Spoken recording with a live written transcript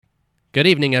Good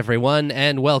evening, everyone,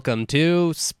 and welcome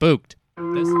to Spooked.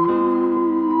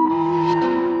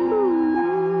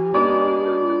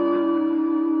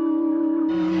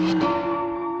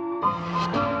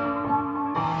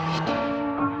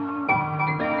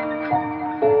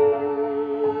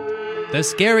 The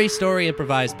Scary Story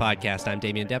Improvised Podcast. I'm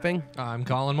Damian Depping. I'm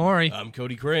Colin Morey. I'm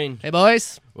Cody Crane. Hey,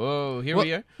 boys. Whoa, here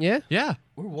we are. Yeah? Yeah.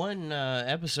 We're one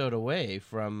episode away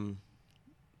from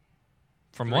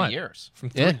From 3 what? years. From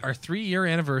Yeah. our 3-year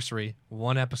anniversary,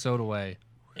 one episode away.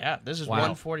 Yeah, this is Wow.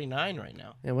 149 right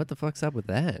now. Yeah, what the fuck's up with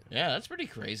that? Yeah, that's pretty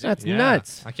crazy. That's Yeah.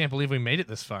 nuts. I can't believe we made it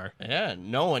this far. Yeah,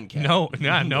 no one can. No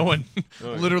one.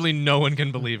 Oh, Literally no one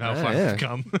can believe how far yeah. we've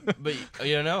come. But,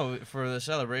 you know, for the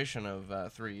celebration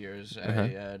of 3 years,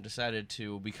 I decided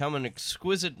to become an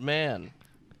exquisite man.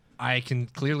 I can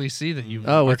clearly see that you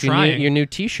Oh, are with trying. your new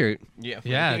T-shirt. Yeah.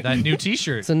 Yeah, that new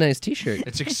T-shirt. It's a nice T-shirt.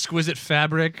 It's exquisite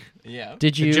fabric. Yeah.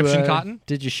 Did you Egyptian cotton?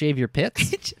 Did you shave your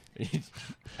pits?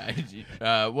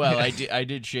 I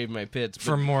did shave my pits.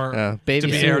 For more baby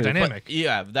to be suit. aerodynamic.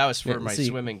 Yeah, that was for Yeah, my see-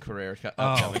 swimming career.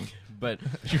 Oh. But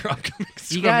Your upcoming You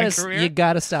swimming gotta career. you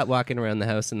gotta stop walking around the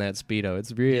house in that Speedo.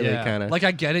 It's really yeah. kind of Like,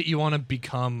 I get it. You want to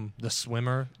become the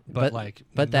swimmer, but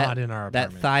but not in our that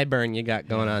apartment. thigh burn you got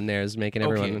going on there is making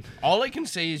everyone. okay, all I can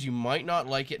say is you might not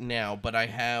like it now, but I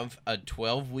have a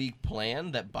 12-week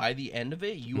plan that by the end of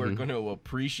it, you are going to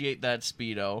appreciate that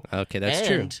Speedo. Okay, that's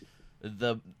true. And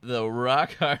the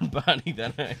rock hard body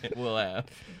that I will have.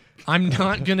 I'm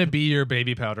not going to be your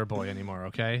baby powder boy anymore,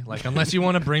 okay? Like, unless you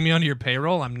want to bring me onto your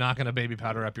payroll, I'm not going to baby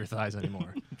powder up your thighs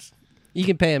anymore. You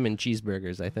can pay him in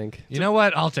cheeseburgers, I think. You know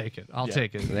what? I'll take it. I'll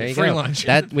take it. There you Free go. lunch.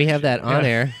 That we have that on Yeah.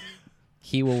 air.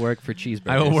 He will work for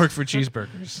cheeseburgers. I will work for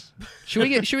cheeseburgers. Should we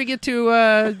get to?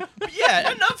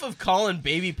 Yeah, enough of Colin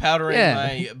baby powdering Yeah.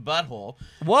 my butthole.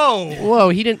 Whoa! Whoa,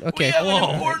 he didn't. We Okay. have Whoa.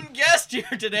 an important guest here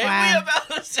today. Wow. We have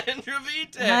Alessandra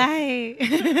Vite. Hi.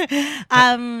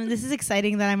 This is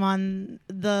exciting that I'm on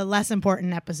the less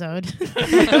important episode.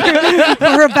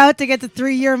 We're about to get the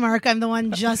 3-year mark. I'm the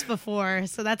one just before,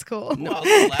 so that's cool. Well,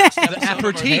 the last episode of our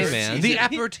Aperitif, third man. season. The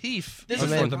aperitif. This Oh,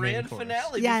 is man. the grand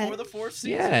finale Yeah. before the 4th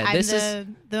season. Yeah, I'm this is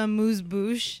the moose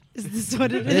bouche. Is this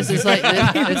what it is? this is like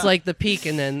it's like the peak,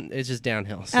 and then it's just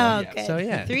downhill. So, Oh, okay. So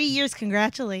yeah. 3 years.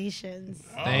 Congratulations.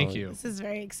 Thank you. This is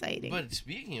very exciting. But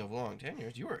speaking of long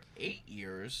tenures, you were 8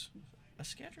 years a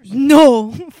Skechers.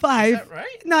 No, Is 5. that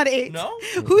right? Not 8. No?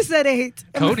 Who said 8?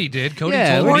 Cody did. Cody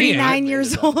Yeah, told me. 49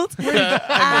 years old. Where'd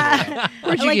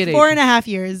you Like get 4.5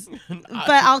 years. But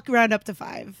I'll round up to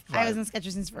 5. I was in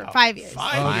Skechers since for 5 years.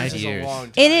 5 years is years. a long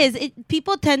time. It is.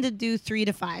 People tend to do 3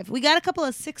 to 5. We got a couple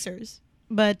of 6ers,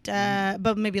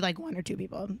 but maybe like 1 or 2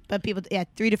 people. But people,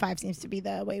 3 to 5 seems to be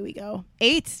the way we go.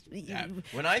 8. Yeah.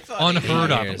 When I thought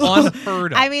Unheard 8 years- of.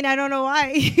 Unheard of. I mean, I don't know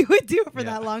why you would do it for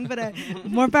that long, but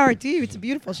more power to you. It's a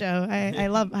beautiful show. I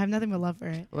have nothing but love for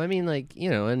it. Well, I mean, like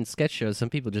in sketch shows, some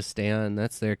people just stay on.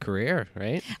 That's their career,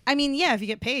 right? I mean, yeah, if you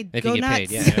get paid, If go you get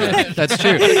nuts. paid, yeah. That's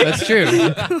true. That's true.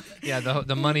 yeah,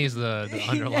 the money's the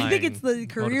underlying. I think it's the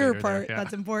career motivator part there, yeah.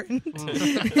 that's important.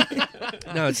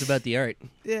 No, it's about the art.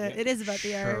 Yeah, it is about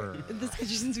the Sure. art. The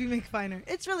Skechers we make finer.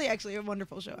 It's really actually a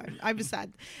wonderful show. I'm just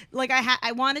sad. Like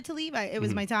I wanted to leave. It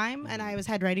was my time, and I was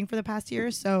head writing for the past year,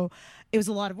 so it was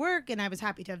a lot of work, and I was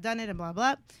happy to have done it, and blah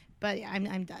blah. But yeah,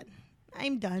 I'm done.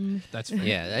 I'm done. That's fair.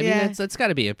 Yeah, I Yeah. mean, it's got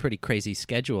to be a pretty crazy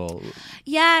schedule.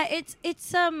 Yeah, it's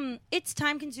time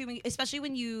consuming, especially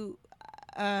when you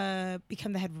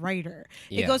become the head writer.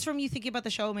 Yeah. It goes from you thinking about the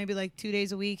show maybe like 2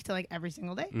 days a week to like every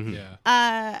single day. Mhm.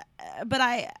 Yeah. But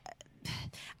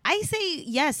I say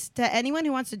yes to anyone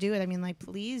who wants to do it. I mean, like,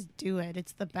 please do it.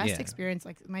 It's the best Yeah. experience.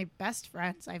 Like, my best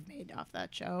friends I've made off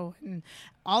that show, and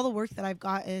all the work that I've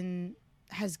gotten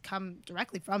has come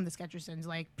directly from the Sketchersons,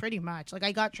 like, pretty much. Like,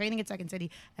 I got training at Second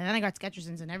City, and then I got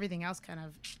Sketchersons, and everything else kind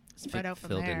of spread out from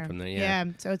filled in there. from there, yeah.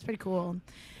 So it's pretty cool.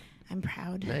 I'm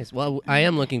proud. Nice. Well, I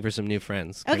am looking for some new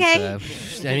friends. 'cause, Okay.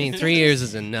 I mean, 3 years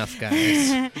is enough,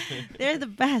 guys. They're the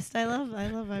best. I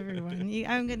love everyone.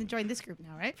 I'm going to join this group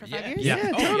now, right? For 5 years? Yeah.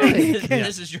 Yeah, Oh, totally. yeah.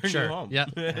 This is your Sure. new home. Yeah.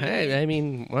 Hey, I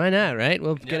mean, why not, right?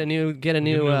 We'll get a new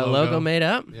New logo logo. made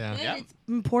up. Yeah. Yeah. It's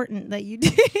important that you do.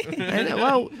 I know.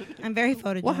 Well, I'm very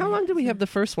photogenic. well, how long did we have the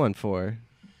first one for?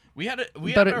 We had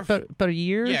About a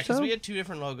year yeah, or because so? we had 2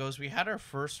 different logos. We had our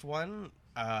first one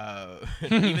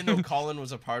Even though Colin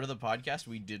was a part of the podcast,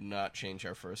 we did not change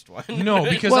our first one. No,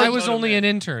 because Well, I was only an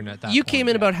intern at that You point. came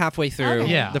in about halfway through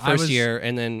Okay. Yeah, the I first was- year,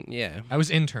 and then I was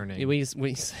interning. we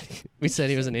said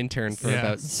he was an intern for Yeah.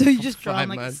 about. So you just draw 5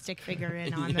 like a months. stick figure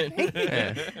in on the thing.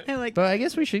 Yeah. And, like, But I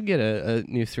guess we should get a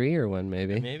new 3-year one,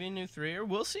 maybe. Maybe a new 3-year.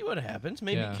 We'll see what happens.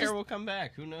 Maybe Yeah. Kara will come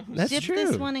back. Who knows? That's dip true.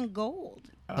 this one in gold.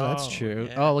 Oh, that's true.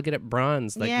 yeah. Oh, we'll get it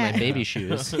bronzed, like Yeah. my baby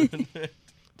shoes.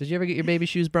 Did you ever get your baby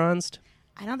shoes bronzed?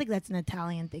 I don't think that's an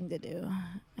Italian thing to do.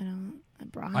 I don't.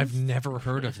 Bronze. I've never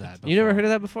heard of that before. You never heard of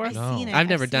that before? I've No. seen it. I've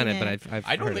never done seen it, but I've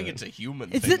I don't heard think of it's it. a human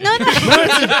It's thing. no.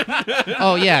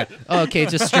 Oh yeah. Oh, okay.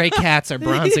 Just stray cats are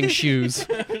bronzing shoes.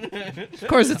 Of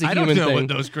course, it's a I don't human know thing. what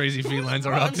those crazy felines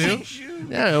are up to. I don't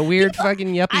know, weird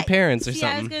fucking yuppie parents or See,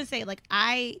 I was something. gonna say like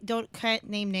I can't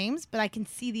name names, but I can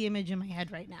see the image in my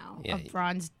head right now Yeah. of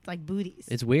bronzed like booties.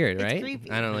 It's weird, It's right?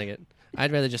 creepy. I don't like it.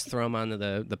 I'd rather just throw them onto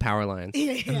the power lines.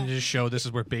 yeah, And yeah. just show this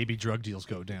is where baby drug deals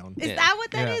go down. Is Yeah. that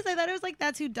what that Yeah. is? I thought it was like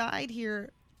that's who died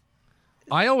here.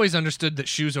 I always understood that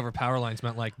shoes over power lines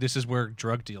meant like this is where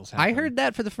drug deals happen. I heard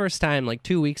that for the first time like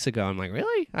 2 weeks ago. I'm like,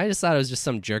 really? I just thought it was just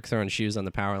some jerk throwing shoes on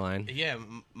the power line. Yeah,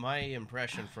 my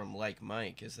impression from Like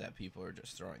Mike is that people are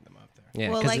just throwing them up there. Yeah,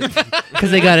 Well,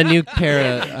 because they got a new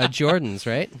pair of Jordans,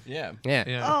 right? Yeah. Yeah.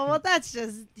 Yeah. Oh well, that's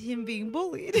just him being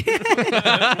bullied.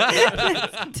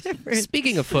 That's different.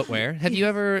 Speaking of footwear, have you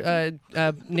ever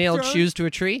nailed Throw- shoes to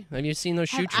a tree? Have you seen those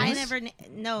shoe I trees? never.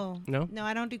 No. No? No,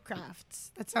 I don't do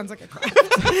crafts. That sounds like a craft.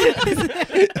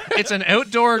 It's an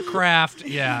outdoor craft.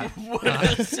 Yeah. What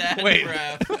a sad Wait.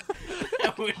 craft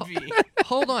that would be.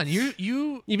 Hold on. You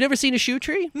You've never seen a shoe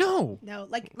tree? no. No,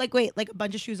 wait, like a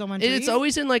bunch of shoes on one tree. It's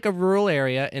always in like a rural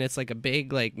area, and it's like a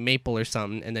big like maple or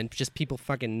something, and then just people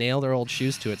fucking nail their old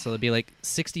shoes to it. So there'll be like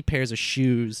 60 pairs of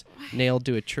shoes nailed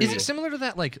to a tree. Is it similar to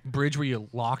that like bridge where you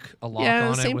lock a lock Yeah,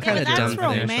 on same it with Yeah, kinda but like, that's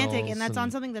dumb thing. romantic, initials and that's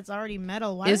on something that's already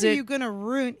metal. Why Is are it- you gonna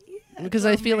ruin? Yeah, Because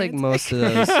I feel like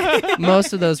romantic.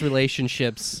 most of those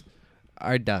relationships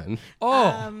are done. Oh,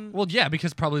 Um, well, yeah,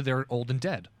 because probably they're old and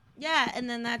dead. Yeah, and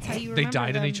then that's how you They remember died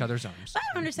in them. each other's arms. I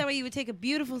don't understand why you would take a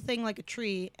beautiful thing like a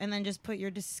tree and then just put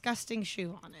your disgusting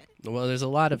shoe on it. Well, there's a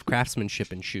lot of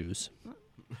craftsmanship in shoes.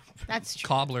 That's true.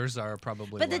 Cobblers are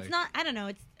probably. But like, it's not. I don't know.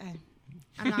 It's.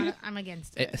 I'm not. I'm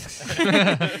against it.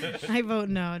 It- I vote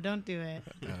no. Don't do it.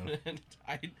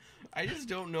 I just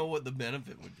don't know what the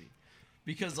benefit would be.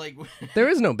 Because, like, there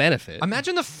is no benefit.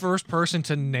 Imagine the first person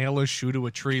to nail a shoe to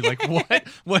a tree. Like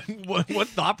what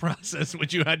thought process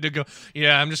would you had to go?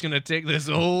 Yeah, I'm just gonna take this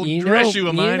old dress shoe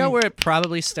of mine. You know where it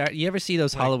probably started? You ever see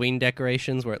those Like- Halloween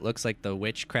decorations where it looks like the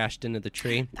witch crashed into the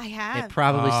tree? I have. It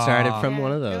probably started Ah. from Yeah.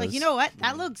 one of They're those. like, you know what?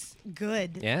 That looks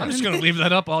good. Yeah. I'm just gonna leave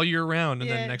that up all year round, and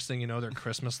Yeah. then next thing you know, their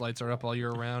Christmas lights are up all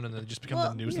year round, and then it just become Well,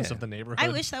 the nuisance yeah. of the neighborhood. I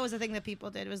wish that was the thing that people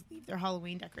did was leave their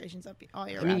Halloween decorations up all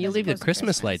year I round. mean, you as leave the opposed to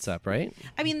Christmas lights up, right?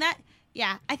 I mean that.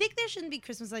 Yeah, I think there shouldn't be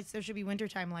Christmas lights. There should be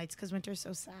wintertime lights because winter's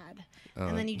so sad.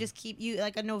 And then you just keep you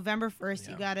like on November 1st.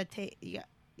 You gotta take.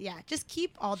 Yeah, just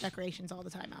keep all decorations all the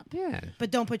time up. Yeah.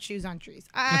 But don't put shoes on trees.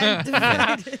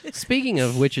 Speaking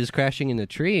of witches crashing into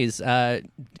trees,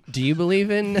 do you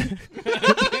believe in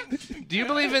Do you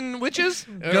believe in witches,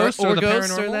 Or- ghosts, or, or the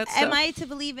ghosts or paranormal? that Am stuff? I to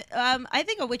believe? I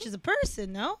think a witch is a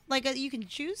person. No, like you can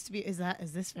choose to be. Is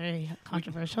this very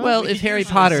controversial? Well, We if Harry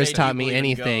usually Potter say has you taught me believe in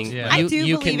anything, ghosts, Yeah. but- I you, do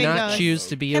you believe in cannot ghosts. choose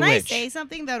to be can a I witch. say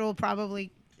something that will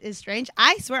probably is strange?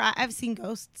 I swear I've seen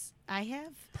ghosts. I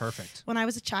have. Perfect. When I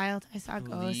was a child, I saw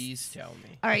ghosts. Please tell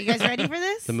me. All right, you guys ready for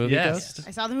this? The movie Yes. Ghost?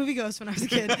 I saw the movie Ghost when I was a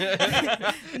kid.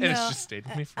 And it's No. just stayed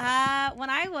with me. When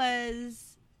I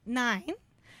was 9,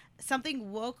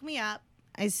 something woke me up.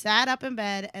 I sat up in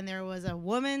bed and there was a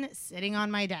woman sitting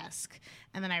on my desk.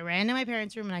 And then I ran to my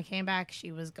parents' room and I came back.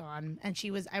 She was gone. And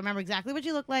I remember exactly what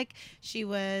she looked like. She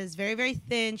was very, very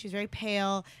thin. She was very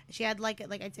pale. She had like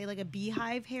I'd say like a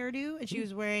beehive hairdo. And she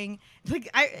was wearing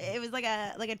it was like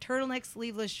a turtleneck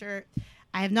sleeveless shirt.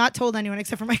 I have not told anyone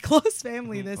except for my close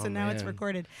family this, and now it's man.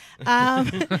 recorded.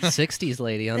 60s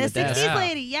lady on the, The desk. 60s Yeah.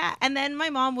 lady, yeah. And then my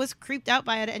mom was creeped out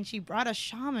by it, and she brought a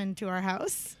shaman to our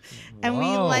house. And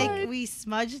Whoa. we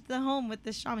smudged the home with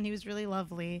this shaman. He was really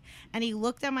lovely. And he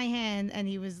looked at my hand, and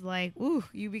he was like, ooh,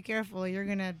 you be careful. You're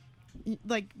going to,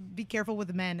 be careful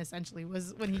with men, essentially,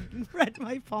 was when he read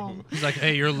my palm. He's like,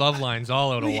 hey, your love line's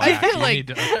all out of I whack. feel You like need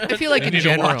to- I feel like you in need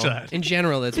to watch general, that. in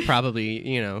general, that's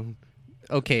probably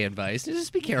okay advice.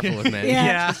 Just be careful with men.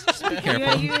 Yeah. Just be You,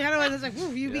 careful. you kind of was like,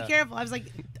 ooh, you be Yeah. careful. I was like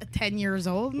 10 years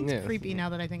old. It's Yeah. creepy now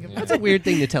that I think about That's it. a weird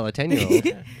thing to tell a 10-year-old.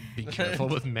 Be careful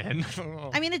with men.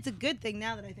 I mean, it's a good thing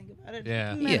now that I think about it.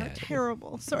 Yeah. Men Yeah. are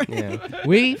terrible. Sorry. Yeah.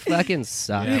 We fucking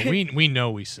suck. Yeah, we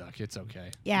know we suck. It's okay.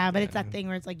 Yeah, but it's that thing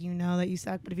where it's like, you know that you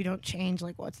suck, but if you don't change,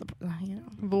 like, what's the,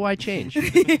 But why change?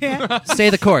 yeah. Stay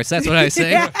the course. That's what I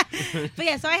say. Yeah. But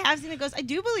yeah, so I have seen a ghost. I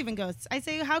do believe in ghosts. I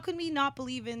say, how can we not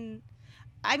believe in?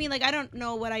 I mean, like, I don't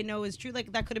know what I know is true.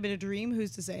 Like, that could have been a dream.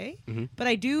 Who's to say? Mhm. But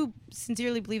I do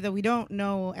sincerely believe that we don't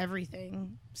know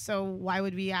everything. So why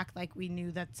would we act like we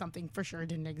knew that something for sure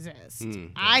didn't exist?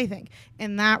 I think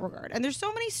in that regard. And there's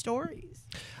so many stories.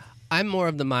 I'm more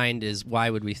of the mind is why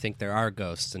would we think there are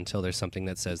ghosts until there's something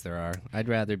that says there are? I'd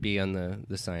rather be on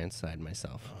the science side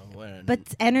myself.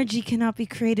 But energy cannot be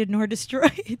created nor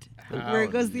destroyed. Where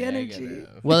goes the energy?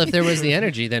 Negative. Well, if there was the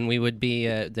energy, then we would be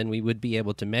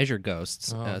able to measure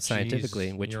ghosts Oh,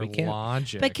 scientifically, jeez. which Your we can't.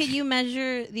 Logic. But can you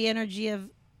measure the energy of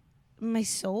my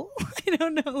soul? I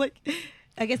don't know. Like,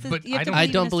 I guess But you have to I I believe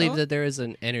in don't a believe soul? that there is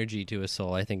an energy to a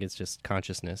soul. I think it's just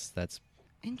consciousness. That's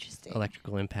Interesting.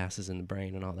 electrical impasses in the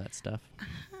brain and all that stuff.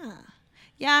 Huh.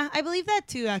 Yeah, I believe that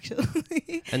too,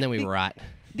 actually. And then we rot.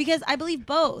 Because I believe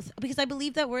both. Because I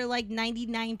believe that we're like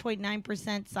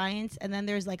 99.9% science, and then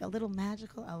there's like a little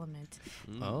magical element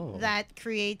Oh. that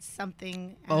creates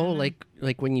something. I Oh, don't know.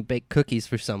 like when you bake cookies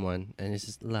for someone and it's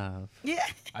just love. Yeah.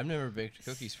 I've never baked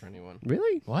cookies for anyone.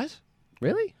 Really? What?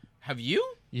 Really? Have you?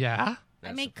 Yeah. I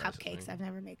That make surprises cupcakes. me. I've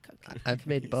never made cookies. I've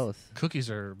made both. Cookies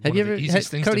are Have one you of ever, the easiest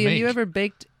things Cody? to Have make. you ever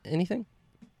baked anything?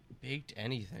 Baked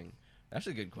anything? That's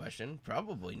a good question.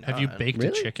 Probably not. Have you baked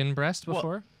Really? a chicken breast Well,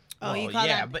 before? Oh, you Well, call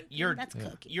yeah, that? but you're That's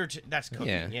cooking. that's cooking.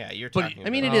 Yeah. Yeah, you're But- talking.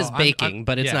 I mean, it about- is I'm- baking,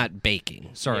 but it's yeah. not baking.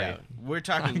 Sorry. Yeah, we're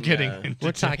talking. I'm getting uh, into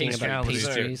We're talking about technicalities.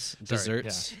 pastries, Sorry,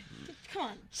 desserts. Come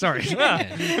on. Sorry.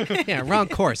 Yeah. Yeah, wrong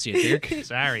course, you jerk.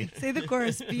 Sorry. Say the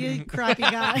chorus. Be a crappy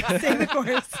guy. Say the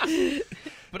chorus.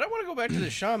 But I want to go back to the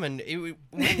shaman. When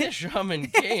the shaman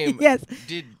came, Yes.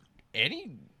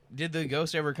 did the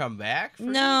ghost ever come back? for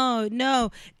you?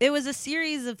 No. It was a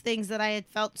series of things that I had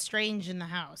felt strange in the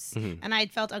house. Mm-hmm. And I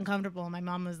had felt uncomfortable. My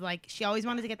mom was like, she always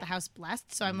wanted to get the house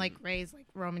blessed. So I'm like Mm-hmm. raised like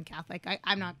Roman Catholic.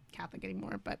 I'm not Catholic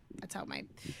anymore, but that's how my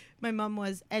mom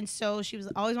was. And so she was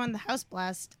always wanted the house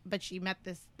blessed, but she met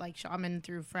this like shaman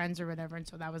through friends or whatever. And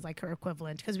so that was like her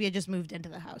equivalent because we had just moved into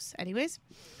the house anyways.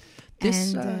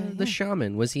 This And, the yeah.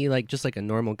 shaman, was he like just like a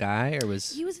normal guy, or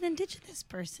was He was an indigenous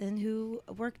person who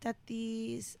worked at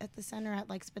the center at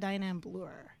like Spadina and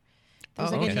Bloor.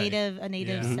 There's Oh, like okay. a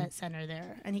native Yeah. set center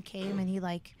there, and he came and he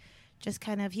like just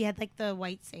kind of he had like the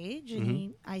white sage, and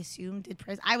he I assume did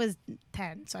prayers. I was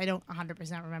 10, so I don't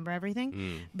 100% remember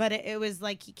everything, but it was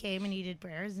like he came and he did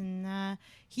prayers, and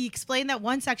he explained that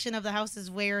one section of the house is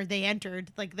where they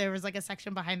entered. Like there was like a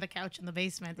section behind the couch in the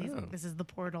basement. He's Oh. like, this is the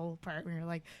portal part where you're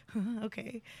like,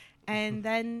 okay. And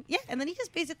then he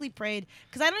just basically prayed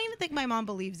because I don't even think my mom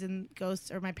believes in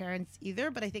ghosts or my parents either,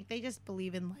 but I think they just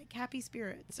believe in like happy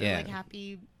spirits or Yeah. like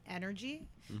happy energy.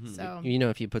 So you know,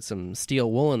 if you put some steel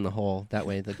wool in the hole, that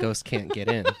way the ghost can't get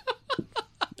in.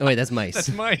 Oh wait, that's mice. That's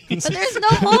mine. but there's no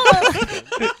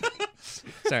hole.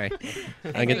 Sorry,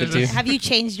 I get the two. Have you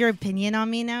changed your opinion on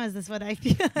me now? Is this what I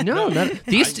feel? No,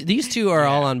 these two are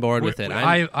all on board with it.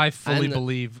 I fully I'm the-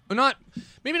 believe,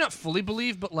 maybe not fully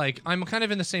believe, but like I'm kind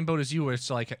of in the same boat as you, where it's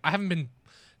like I haven't been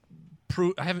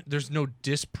there's no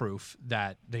disproof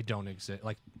that they don't exist.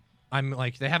 Like I'm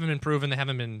like they haven't been proven, they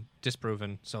haven't been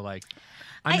disproven. So like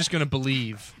I'm just gonna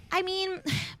believe. I mean,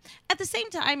 at the same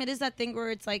time, it is that thing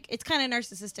where it's like it's kind of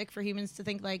narcissistic for humans to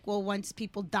think like, well, once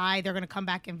people die, they're gonna come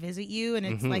back and visit you, and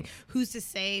it's like, who's to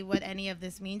say what any of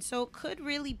this means? So it could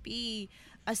really be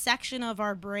a section of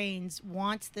our brains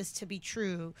wants this to be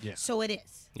true, Yeah. so it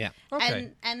is. Yeah. Okay.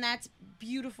 And that's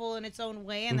beautiful in its own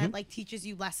way, and that like teaches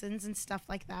you lessons and stuff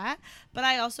like that. But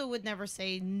I also would never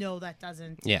say no, that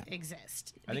doesn't Yeah.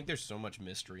 exist. I think there's so much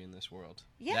mystery in this world.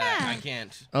 Yeah. that I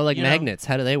can't. Oh, like you know? magnets.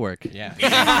 How do they work? Yeah.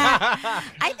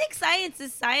 I think science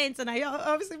is science, and I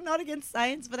obviously am not against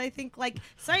science, but I think like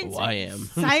science. Oh, I am.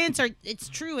 It's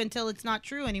true until it's not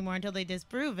true anymore, until they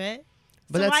disprove it.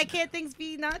 But So that's- why can't things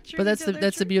be not true? But that's until the they're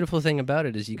that's the true? beautiful thing about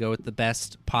it is you go with the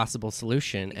best possible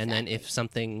solution, and then if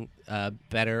something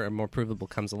better or more provable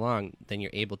comes along, then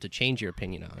you're able to change your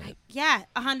opinion on it. Yeah,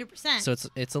 100%. So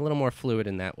it's a little more fluid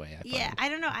in that way. I Yeah, find. I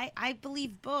don't know. I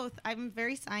believe both. I'm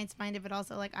very science minded, but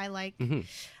also like I like. Mhm.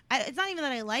 It's not even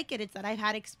that I like it; it's that I've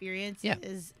had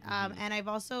experiences, and I've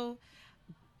also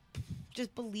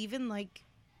just believe in like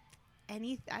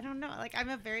I don't know. Like I'm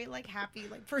a very like happy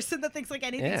like person that thinks like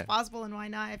anything's Yeah. possible, and why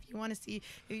not? If you want to see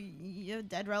your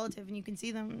dead relative and you can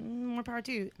see them, more power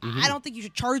to you. I don't think you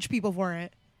should charge people for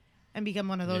it and become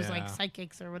one of those like Yeah.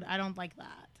 psychics or what. I don't like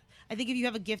that. I think if you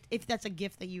have a gift, if that's a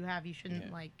gift that you have, you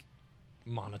shouldn't like.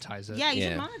 Monetize it. Yeah, you Yeah.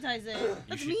 should monetize it.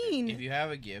 That's mean. If you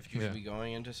have a gift, you Yeah. should be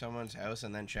going into someone's house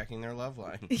and then checking their love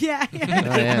line. Yeah. Oh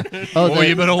yeah. Oh, Boy,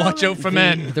 you better watch out for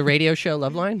men. the radio show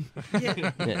Loveline.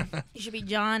 Yeah. Yeah. You should be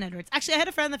John Edwards. Actually, I had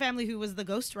a friend in the family who was the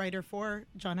ghostwriter for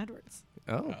John Edwards.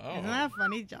 Oh, Isn't that a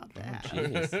funny job to have?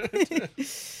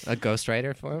 jeez. A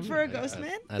ghostwriter for him. For a ghost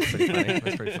man? That's pretty funny.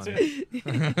 That's pretty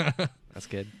funny. That's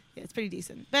good. Yeah, it's pretty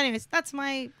decent. But anyways, that's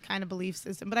my kind of belief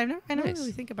system. But I never Nice.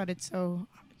 really think about it so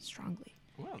strongly.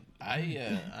 Well,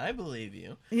 I believe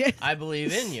you. Yeah. I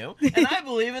believe in you, and I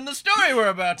believe in the story we're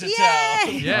about to Yay!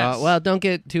 tell. Yes. Well, don't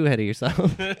get too ahead of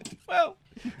yourself. Well,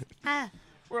 Ah,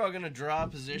 we're all gonna draw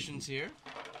positions here.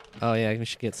 Oh yeah, we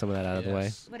should get some of that out of the way.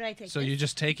 Yes. what do I take? So this? you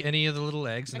just take any of the little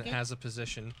eggs, and Okay. it has a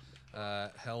position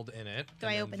held in it. Do and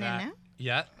I then open it that- now?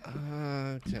 Yeah.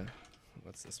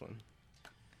 What's this one?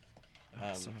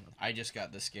 I just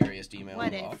got the scariest email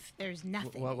What of all. if there's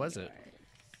nothing? what in was it?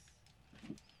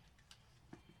 yours?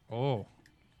 Oh.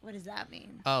 What does that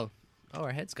mean? Oh,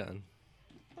 our head's gone.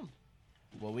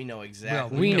 Well, we know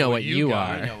exactly. We know what you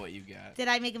got. We are. know what you got. Did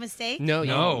I make a mistake? No,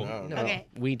 No. no. Okay.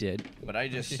 We did. But I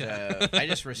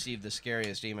just received the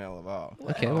scariest email of all.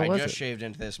 Okay, what I was just it? shaved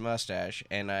into this mustache,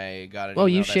 and I got an Oh, email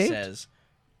you that shaved? says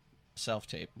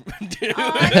self-tape.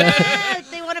 Oh,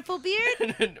 no. They want a full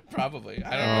beard? Probably.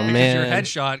 I don't Oh, know. man.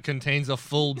 Because your headshot contains a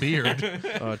full beard.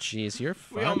 Oh, jeez, you're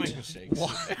We all make fucked. mistakes.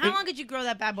 How long did you grow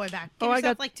that bad boy back? Give Oh, I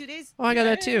yourself got- like 2 days? Oh, I got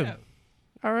that too. Yeah.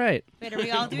 All right. Wait, are we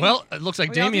all doing Well, it looks like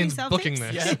Are we all doing Damien's booking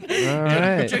self-tapes? this. All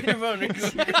right. Check your phone.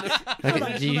 Okay,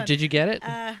 on, did, you, hold on. did you get it?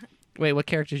 Uh, Wait, what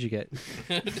character did you get?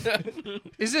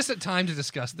 Is this a time to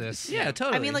discuss this? Yeah,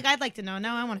 totally. I mean, like, I'd like to know.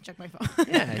 Now I want to check my phone.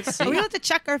 Yeah, it's- Are we allowed to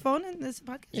check our phone in this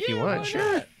podcast? if you want,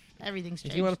 sure. Everything's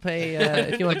changed. If you want to play,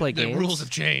 if you want to play The games, rules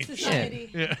have changed. Society.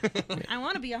 Yeah. I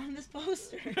want to be on this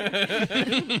poster.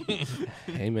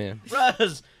 Hey man.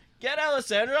 Russ, get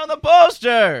Alessandra on the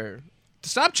poster.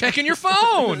 Stop checking your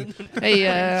phone. Hey,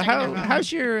 Checking their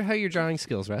how's your drawing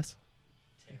skills, Russ?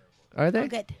 Are they Oh,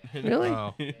 good. really?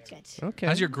 Oh. Good. Okay.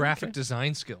 How's your graphic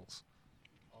design skills?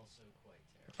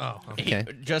 Oh, okay.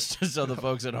 Okay. Just so the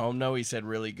folks at home know, he said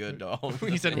really good to all.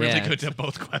 He said really Yeah. good to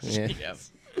both questions. Yeah. Yeah.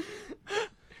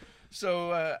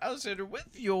 So, Alessandra, with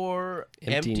your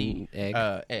Empty empty egg.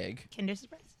 egg, Kinder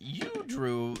Surprise. you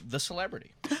drew the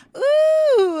celebrity.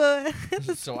 Ooh.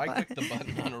 So I clicked the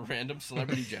button on a random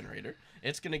celebrity generator.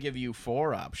 It's going to give you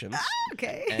 4 options.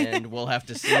 Okay. And we'll have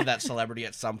to see that celebrity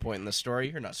at some point in the story.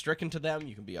 You're not stricken to them.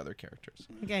 You can be other characters.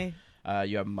 Okay.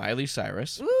 You have Miley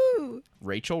Cyrus, Ooh.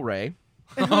 Rachel Ray,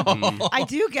 I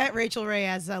do get Rachel Ray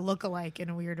as a lookalike in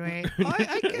a weird way.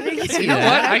 I can see You know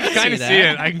that. what? I can kind of that. see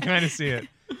it. I can kind of see it.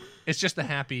 It's just a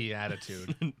happy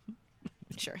attitude.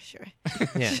 Sure, sure.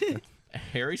 Yeah.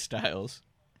 Harry Styles,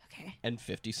 Okay. and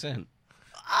 50 Cent.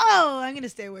 Oh, I'm gonna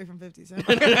stay away from 50 Cent.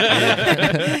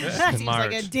 That seems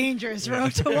Smart. like a dangerous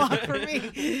road to walk for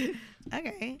me.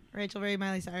 Okay, Rachel Ray,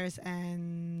 Miley Cyrus,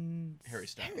 and Harry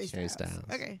Styles. Harry Styles.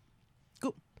 Okay.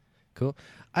 Cool.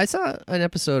 I saw an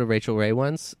episode of Rachel Ray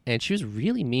once, and she was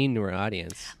really mean to her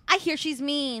audience. I hear she's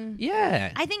mean.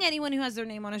 Yeah. I think anyone who has their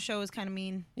name on a show is kind of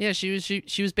mean. Yeah, she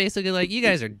was basically like, "You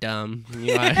guys are dumb."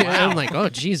 You know, I'm like, "Oh,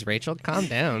 geez, Rachel, calm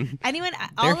down. Anyone, They're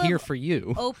all here of for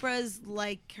you." Oprah's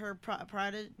like her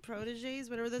proteges,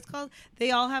 whatever that's called.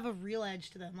 They all have a real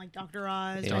edge to them, like Dr.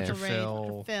 Oz, Yeah. Rachel Dr. Ray, Phil.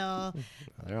 Dr. Phil.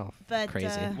 They're all But, crazy.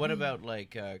 What about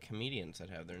like comedians that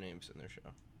have their names in their show?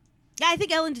 Yeah, I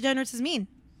think Ellen DeGeneres is mean.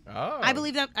 Oh, I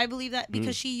believe that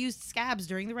because she used scabs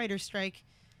during the writer's strike.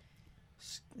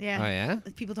 Yeah. Oh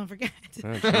yeah. People don't forget. Oh,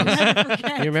 Never jeez.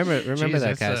 forget. You remember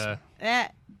that, it's, guys? Yeah,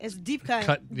 it's deep cut.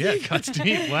 cuts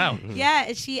deep. Wow.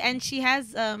 Yeah, she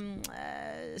has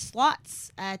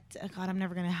slots at God, I'm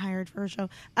never gonna hire her for her show.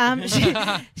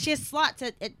 She has slots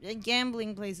at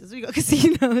gambling places. We go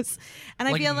casinos, and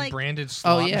I feel like branded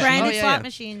slot. yeah. branded yeah, slot yeah.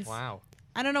 machines. Wow.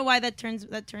 I don't know why that turns.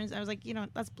 I was like,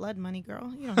 that's blood money,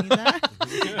 girl. You don't need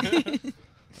that.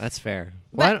 That's fair.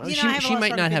 But, Well, you know, I have a she lot of might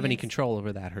strong not have any opinions. control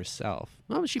over that herself.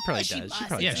 Well, she probably She does. must. She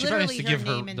probably Yeah, does. she probably has Literally to give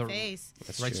her her name and the face.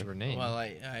 That's rights true. of her name. Well,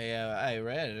 I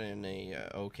read in a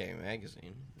OK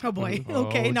magazine. Oh boy. Oh,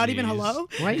 Okay, not even geez. hello.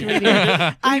 Why are you reading? Why are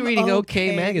you I'm reading OK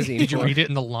okay. magazine? Did you for? read it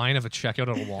in the line of a checkout at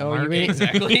a Walmart? Oh, you read it?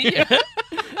 Exactly. Yeah.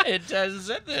 It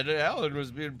said that Alan was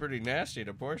being pretty nasty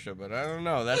to Portia, but I don't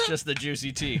know. That's just the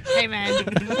juicy tea. Hey man.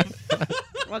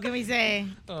 What can we say?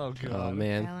 Oh god. Oh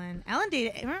man. Ellen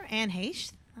dated. Remember Anne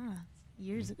Heche?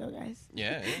 Years ago, guys.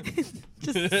 Yeah.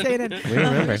 Just saying it. We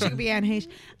remember. She could be Anne Heche.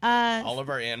 All of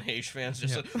our Anne Heche fans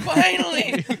just said,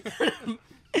 finally!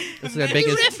 This is our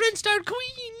biggest. referenced our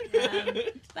queen.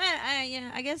 But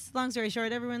yeah, I guess long story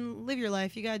short, everyone live your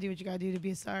life. You gotta do what you gotta do to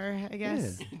be a star. I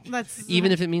guess that's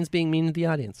Even if it means being mean to the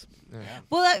audience.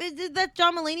 Well, that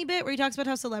John Mulaney bit where he talks about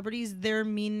how celebrities, their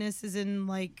meanness is in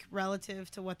like relative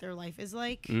to what their life is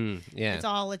like. Yeah. It's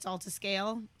all to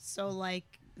scale. So like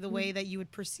the way that you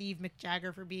would perceive Mick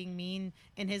Jagger for being mean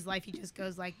in his life, he just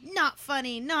goes like, not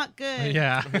funny, not good.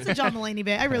 Yeah. It's a John Mulaney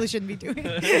bit. I really shouldn't be doing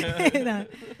it. You know?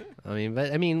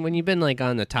 I mean, when you've been like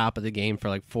on the top of the game for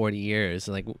like 40 years,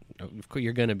 like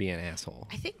you're gonna be an asshole.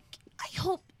 I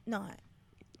hope not.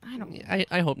 I don't know.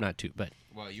 I hope not too, but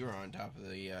Well, you were on top of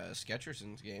the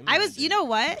Sketcherson's game. I was, you know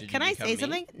what? Did you Can I become say me?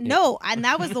 something? No, and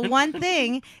that was the one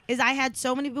thing is I had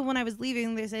so many people when I was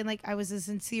leaving. They're saying like I was a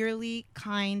sincerely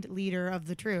kind leader of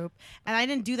the troop, and I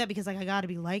didn't do that because like I got to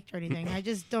be liked or anything. I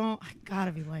just don't. I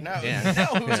gotta be liked.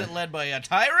 No, was it led by a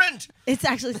tyrant? It's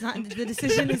not. The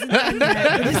decision isn't done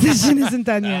yet. The decision isn't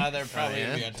done yet. They're probably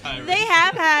gonna be a tyrant. They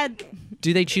have had.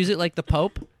 do they choose it like the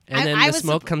Pope, and then I the was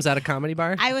smoke comes out of comedy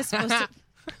bar? I was supposed to.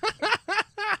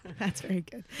 That's very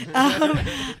good.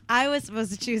 I was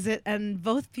supposed to choose it, and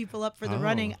both people up for the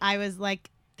running, I was like,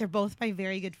 they're both my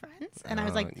very good friends, and I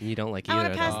was like, you don't like I either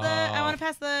want of to pass them. the. I want to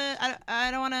pass the.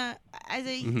 I don't want to. I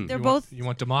say they're You both. you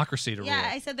want democracy to Yeah,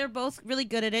 rule. I said they're both really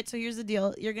good at it. So here's the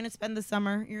deal: you're gonna spend the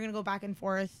summer. You're gonna go back and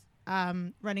forth.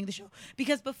 Running the show,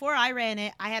 because before I ran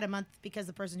it, I had a month because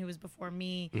the person who was before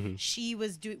me, she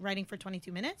was writing for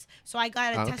 22 minutes, so I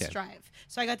got a test drive,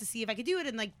 so I got to see if I could do it,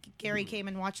 and like Gary came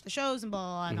and watched the shows and blah,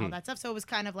 blah, blah and all that stuff, so it was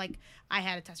kind of like I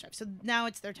had a test drive. So now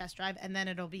it's their test drive, and then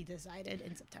it'll be decided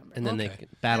in September. And then Okay. they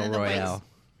battle And then the royale.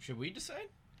 Should we decide?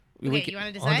 Okay, you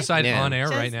want to I'll decide? decide Yeah. on air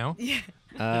Just- right now.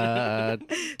 Yeah.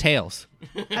 Tails.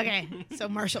 Okay, so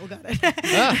Marshall got it. You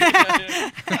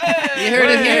heard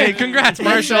it Hey, here. congrats,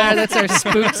 Marshall. That's our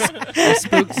spooks. Our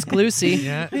spook exclusive.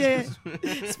 Yeah. Yeah.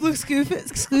 Splook scoop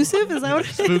exclusive? Is that what it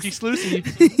is? Spooky exclusive.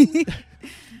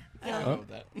 I love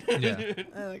that. Yeah.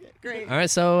 Okay, great. All right,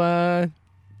 so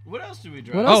What else did we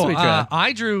draw? What else Oh, did we draw?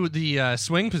 I drew the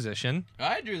swing position.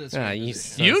 I drew this. you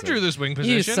position. You Sons drew of- the swing you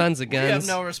position. sons of We have guns.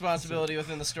 no responsibility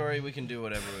within the story. We can do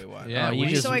whatever we want. Yeah, you we-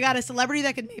 just- So I got a celebrity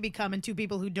that could maybe come and two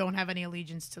people who don't have any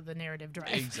allegiance to the narrative drive.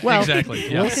 Exactly. Well,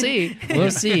 Exactly, yeah. We'll see.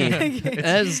 We'll see.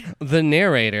 As the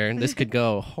narrator, this could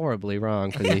go horribly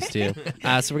wrong for these two.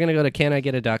 So we're gonna go to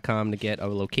canigeta.com to get a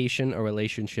location, a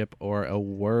relationship, or a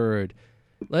word.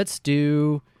 Let's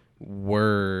do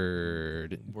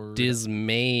word. Word.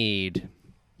 Dismayed.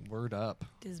 Word up.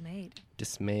 Dismayed.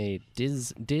 Dismayed.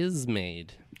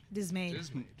 Dismayed. Dismayed.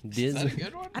 Is that a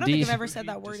good one? I don't think I've ever said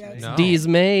that word out. No.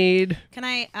 Dismayed. Can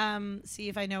I see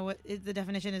if I know what the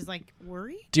definition is? Like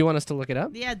worry? Do you want us to look it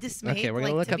up? Yeah, dismayed. Okay, we're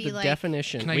gonna like, look to up be the like,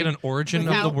 definition. Can I get an origin of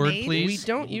the Without word, made? We please?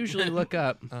 don't usually look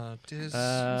up. Dis-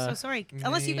 So sorry,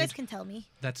 unless you guys made. can tell me.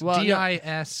 That's Well, no.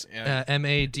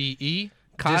 DISMADE.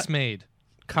 Ca- Dismayed.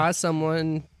 Cause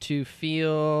someone to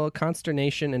feel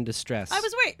consternation and distress. I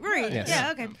was worried. Yes.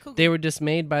 Yeah. Okay. Cool. They were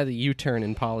dismayed by the U-turn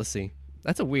in policy.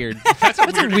 That's a weird. That's a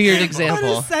weird What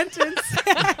example. a sentence.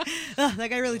 Ugh, that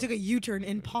guy really took a U-turn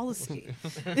in policy.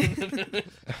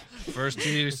 First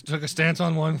he took a stance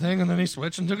on one thing, and then he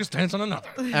switched and took a stance on another.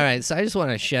 All right, so I just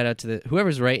want to shout out to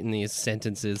whoever's writing these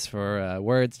sentences for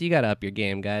words. You got to up your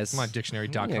game, guys. Come on,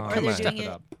 dictionary.com. Yeah, Or come they're on. Step doing it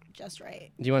it up. just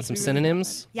right. Do you want some Really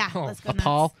synonyms? Yeah. Oh, Let's go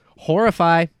Appall,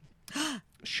 horrify,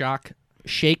 shock,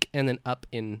 shake, and then up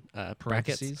in brackets,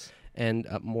 Parentheses. and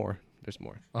more. There's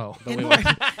more. Oh. But And wait,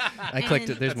 more. I clicked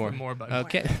it. There's That's more. the more button.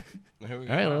 Okay. Here we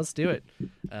All right, go. let's do it.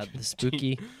 The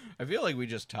spooky. I feel like we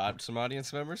just taught some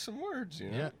audience members some words. You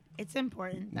know? Yeah. It's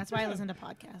important. That's why I listen to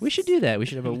podcasts. We should do that. We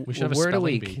should have a, We should have a word a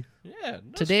spelling week. bee. Yeah.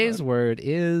 that's Today's fun. word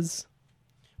is.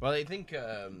 Well, I think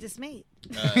Dismayed.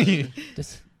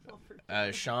 Dis-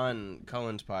 Sean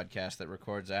Cullen's podcast that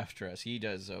records after us, he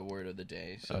does a word of the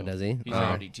day. So Oh, does he? He's Oh.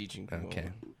 already teaching people. Okay.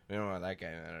 We don't want that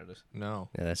guy mad at us. No.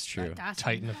 Yeah, that's true.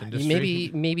 Titan of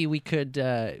industry. Maybe we could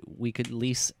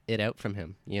lease it out from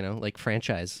him. You know, like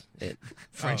franchise it.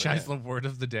 Franchise the word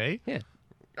of the day.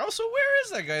 Also, where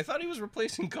is that guy? I thought he was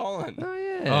replacing Colin. Oh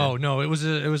yeah. Oh no, it was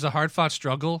a hard fought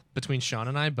struggle between Sean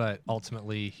and I, but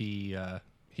ultimately he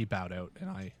bowed out, and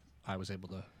I was able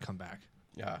to come back.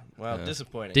 Yeah. Well,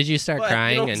 disappointing. Did you start But,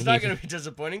 crying you know, it's and not he? going to be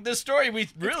disappointing. This story we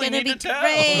really gonna need be to tell.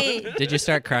 great. Did you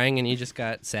start crying and you just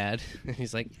got sad?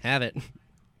 He's like, have it.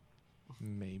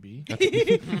 Maybe.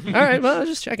 All right. Well, I was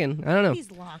just checking. I don't know.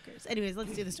 These lockers. Anyways,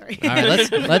 let's do the story. All right,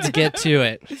 let's get to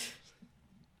it.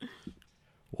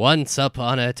 Once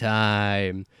upon a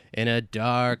time, in a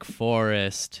dark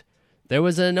forest, there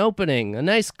was an opening, a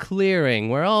nice clearing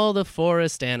where all the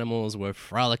forest animals were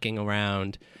frolicking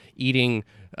around, eating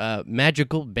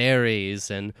magical berries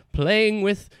and playing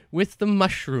with the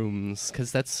mushrooms,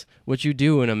 because that's what you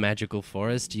do in a magical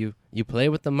forest. You play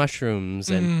with the mushrooms,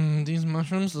 and These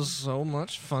mushrooms are so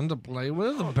much fun to play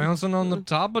with. Bouncing on the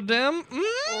top of them.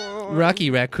 Rocky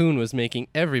Raccoon was making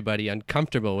everybody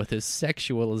uncomfortable with his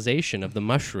sexualization of the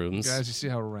mushrooms. Guys, you see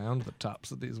how round the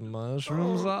tops of these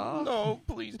mushrooms are? No,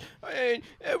 please.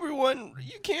 Everyone,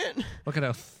 you can't. Look at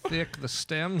how thick the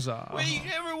stems are. Wait,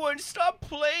 everyone, stop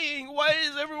playing. Why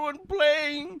is everyone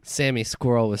playing? Sammy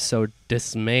Squirrel was so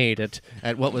dismayed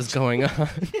at what was going on.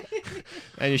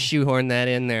 I just shoehorned that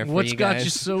in there for What's you guys. got you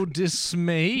so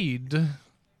dismayed?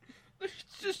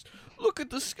 Just look at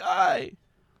the sky.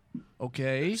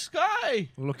 Okay, Sky.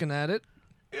 looking at it.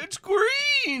 It's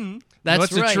green. That's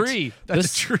What's right. a tree?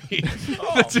 That's a tree.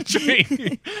 That's a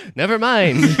tree. Never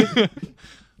mind.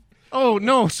 Oh,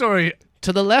 no, sorry.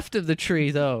 To the left of the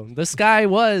tree, though, the sky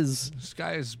was The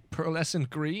sky is pearlescent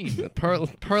green.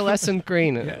 pearlescent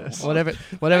green. Yes. Whatever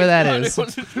that God, is. it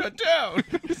wasn't shut down.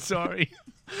 Sorry.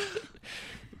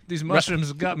 These mushrooms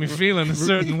have got me feeling a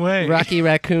certain way. Rocky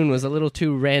Raccoon was a little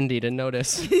too randy to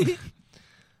notice.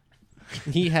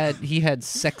 He had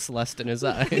sex lust in his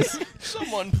eyes.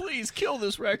 Someone please kill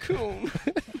this raccoon.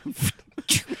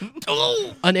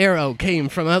 An arrow came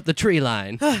from out the tree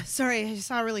line. Sorry, I just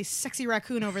saw a really sexy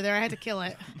raccoon over there. I had to kill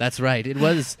it. That's right. It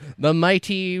was the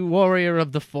mighty warrior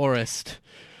of the forest,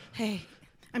 Hey,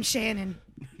 I'm Shannon.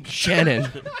 Shannon,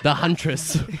 the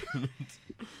huntress.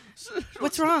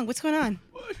 What's wrong? What's going on?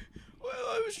 Well,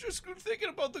 I was just thinking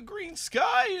about the green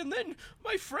sky, and then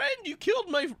my friend, you killed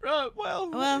my.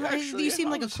 Well, actually, you seem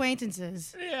I like was-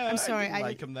 acquaintances. Yeah, I'm sorry. I didn't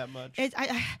like him that much.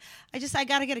 I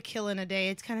gotta get a kill in a day.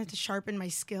 It's kind of to sharpen my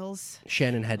skills.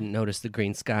 Shannon hadn't noticed the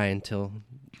green sky until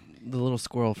the little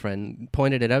squirrel friend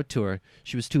pointed it out to her.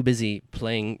 She was too busy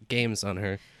playing games on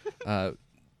her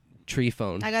tree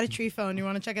phone. I got a tree phone. You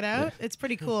want to check it out? It's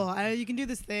pretty cool. You can do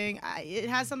this thing. It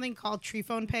has something called Tree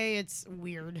Phone Pay. It's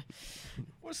weird.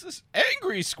 What's this?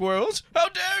 Angry squirrels? How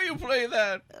dare you play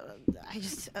that? I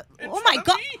just. In Oh front my of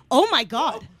god! me? Oh my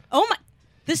god! Oh my!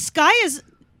 The sky is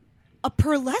a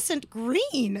pearlescent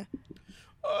green.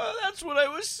 Oh, that's what I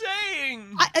was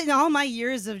saying. In all my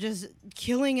years of just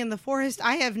killing in the forest,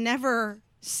 I have never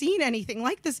seen anything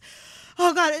like this.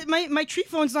 Oh god, my tree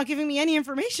phone's not giving me any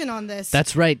information on this.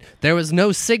 That's right. There was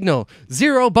no signal.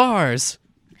 0 bars.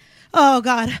 Oh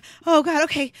god.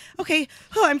 Okay.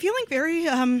 Oh, I'm feeling very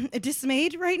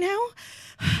dismayed right now.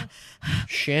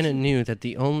 Shannon knew that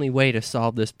the only way to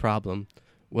solve this problem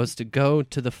was to go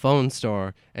to the phone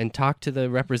store and talk to the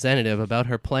representative about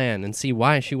her plan and see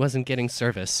why she wasn't getting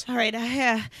service. All right.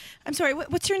 I'm sorry.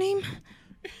 What's your name?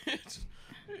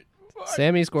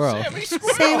 Sammy Squirrel. Sammy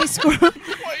Squirrel. Sammy Squirrel.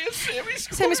 Why is Sammy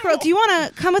Squirrel? Sammy Squirrel. Do you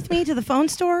want to come with me to the phone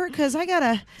store? Because I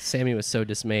gotta Sammy was so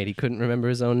dismayed he couldn't remember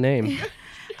his own name.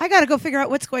 go figure out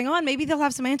what's going on. Maybe they'll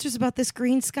have some answers about this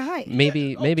green sky.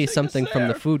 Maybe take us something from the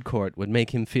there. food court would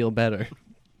make him feel better.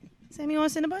 Sammy, you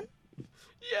want a Cinnabon?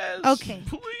 Yes. Okay.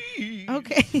 Please.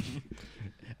 Okay.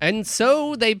 And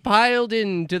so they piled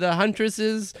into the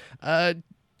huntress's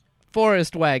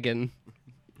forest wagon.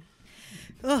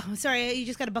 Oh, sorry. You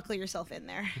just gotta buckle yourself in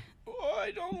there. Oh, I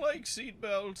don't like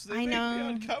seatbelts. They I make know. me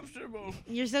uncomfortable.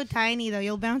 You're so tiny, though.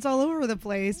 You'll bounce all over the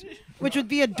place, which would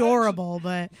be adorable,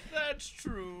 but That's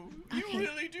true. Okay. You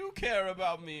really do care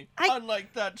about me. I-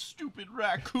 Unlike that stupid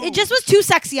raccoon. it just was too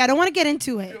sexy. I don't want to get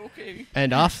into it. Okay.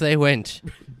 And off they went.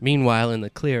 Meanwhile, in the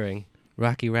clearing,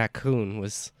 Rocky Raccoon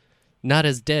was not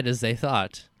as dead as they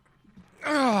thought.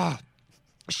 Ah,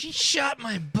 she shot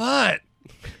my butt.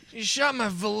 She shot my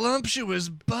voluptuous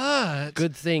butt.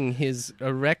 Good thing his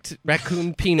erect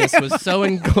raccoon penis was so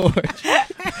engorged.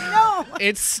 No.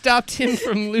 It stopped him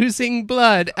from losing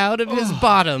blood out of his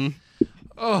bottom.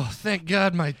 Oh, thank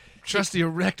God my trusty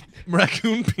erect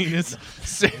raccoon penis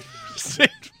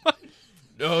saved my...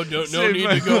 No Save need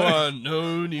my to go life. on.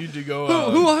 No need to go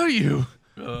on. Who are you?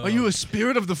 Are you a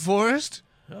spirit of the forest?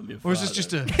 I'm your Or is this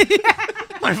father. just a...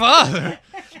 My father?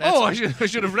 Oh, I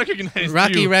should have recognized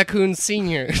Rocky you. Raccoon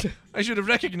Sr. I should have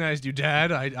recognized you,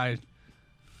 Dad. I...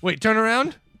 Wait, turn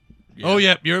around? Oh,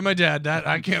 yep, you're my dad. That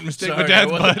I can't mistake Sorry, my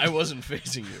dad's butt. I wasn't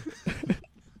facing you.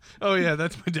 Oh, yeah,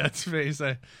 that's my dad's face.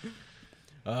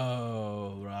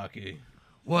 Oh, Rocky.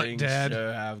 What, Things Dad?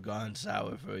 sure have gone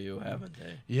sour for you, haven't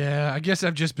they? Yeah, I guess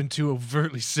I've just been too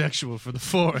overtly sexual for the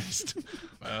forest.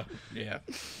 Well, yeah.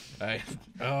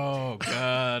 Oh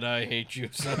God, I hate you,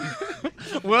 son.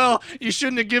 Well, you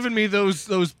shouldn't have given me those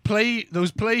play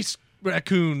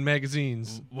raccoon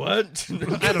magazines. What?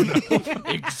 I don't know.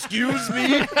 Excuse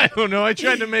me? I don't know. I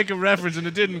tried to make a reference and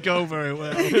it didn't go very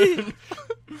well.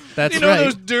 That's You know right.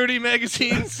 those dirty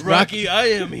magazines? Rocky, I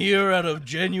am here out of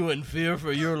genuine fear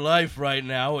for your life right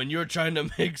now, and you're trying to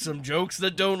make some jokes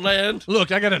that don't land?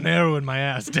 Look, I got an arrow in my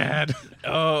ass, Dad.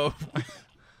 Oh,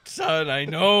 son, I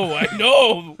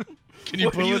know. Can you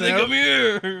What pull do you it think out? I'm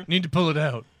here? Need to pull it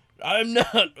out. I'm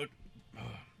not.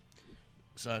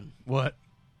 Son, What?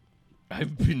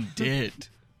 I've been dead.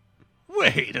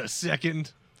 Wait a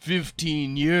second.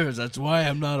 15 years, that's why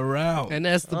I'm not around. And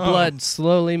as the blood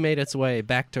slowly made its way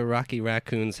back to Rocky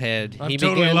Raccoon's head, I've he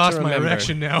totally began lost to my remember.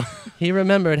 erection now. He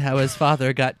remembered how his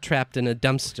father got trapped in a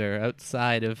dumpster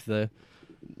outside of the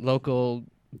local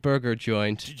burger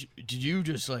joint. Did you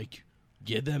just, like,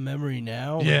 get that memory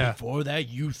now? Yeah. Before that,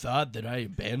 you thought that I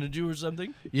abandoned you or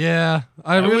something? Yeah,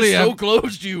 I was really so have,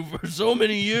 close to you for so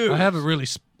many years. I have a really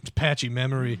patchy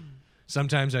memory.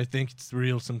 Sometimes I think it's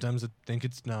real, sometimes I think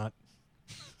it's not.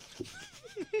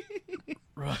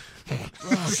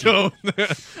 So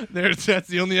that's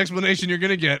the only explanation you're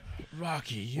gonna get.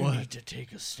 Rocky, you What? need to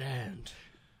take a stand.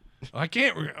 I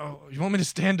can't. You want me to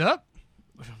stand up?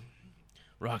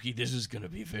 Rocky, this is going to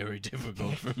be very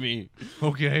difficult for me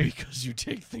Okay. because you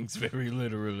take things very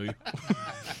literally.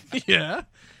 Yeah.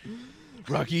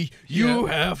 Rocky, you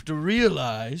have to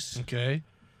realize Okay.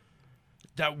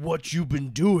 that what you've been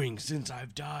doing since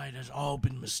I've died has all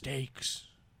been mistakes.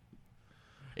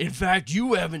 In fact,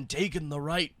 you haven't taken the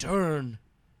right turn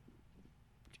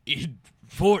in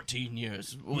 14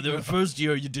 years. Well, the first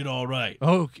year you did all right.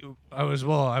 Oh, I was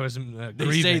grieving.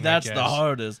 They say that's I the guess.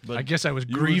 hardest, but I guess I was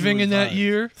you were grieving doing in that fine.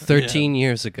 year. 13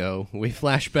 years ago, we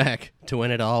flash back to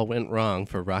when it all went wrong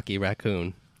for Rocky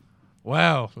Raccoon.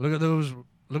 Wow, look at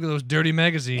those dirty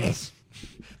magazines.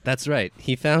 That's right.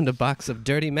 He found a box of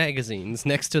dirty magazines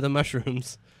next to the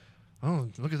mushrooms. Oh,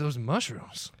 look at those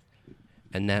mushrooms.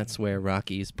 And that's where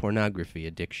Rocky's pornography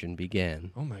addiction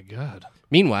began. Oh my God.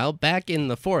 Meanwhile, back in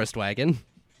the forest wagon,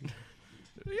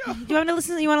 You want to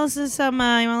listen? You want to listen to some? You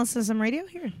want to listen to some radio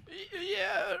here?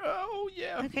 Yeah, oh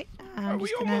yeah. Okay. Are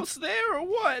we almost there or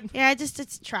what? Yeah,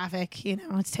 it's traffic. You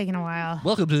know, it's taking a while.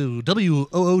 Welcome to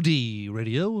WOOD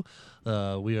Radio.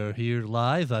 We are here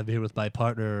live. I'm here with my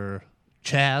partner,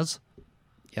 Chaz.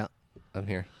 yeah, I'm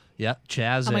here. Yeah,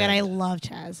 Chaz. Oh my god, I and, love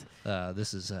Chaz.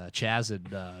 this is Chaz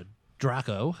and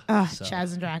Draco. Oh, So-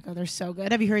 Chaz and Draco, they're so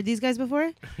good. Have you heard these guys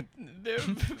before? They're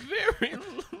very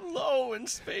low and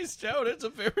spaced out. It's a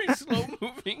very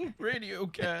slow-moving radio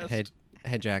cast.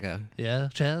 Hey, Jacko. Yeah,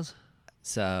 Chaz?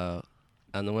 So,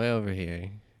 on the way over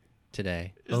here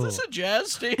today, Is this a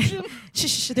jazz station?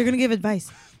 Shh, they're gonna give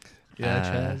advice. Yeah,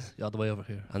 Uh, Chaz. You're all the way over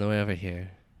here. on the way over here,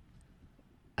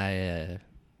 I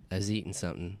was eating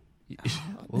something, This is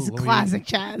what were you classic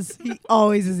Chaz. He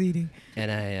always is eating.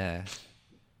 and I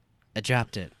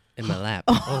dropped it in my lap.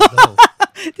 Oh,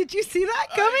 no. Did you see that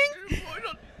coming?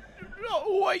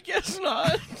 No, I guess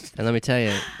not. And let me tell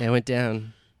you, it went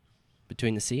down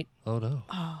between the seat. Oh, no.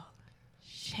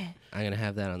 Shit. I'm gonna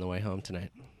have that on the way home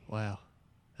tonight. Wow.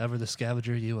 Ever the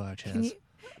scavenger you are, Chaz.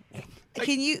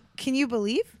 Can you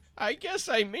believe? I guess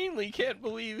I mainly can't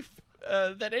believe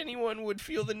that anyone would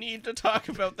feel the need to talk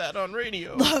about that on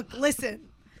radio. Look, listen.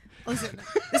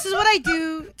 This is what I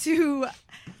do to,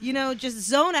 just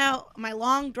zone out my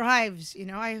long drives.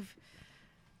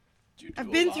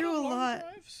 I've been through a lot.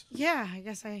 Yeah, I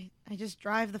guess I just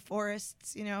drive the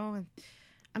forests, and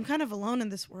I'm kind of alone in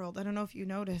this world. I don't know if you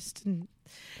noticed. And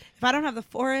if I don't have the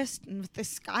forest and with the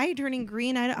sky turning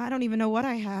green, I don't even know what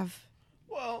I have.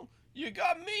 Well, you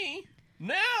got me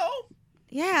now,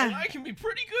 and Yeah. I can be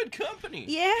pretty good company.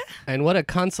 Yeah. And what a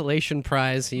consolation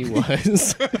prize he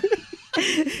was.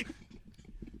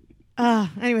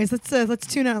 Anyways, let's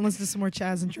tune out and listen to some more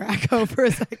Chaz and Draco for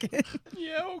a second.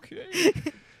 Yeah, okay.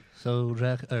 So,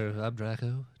 I'm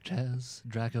Draco. Chaz,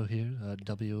 Draco here on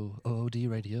WOOD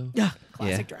Radio. Yeah.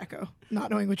 Classic Draco. Not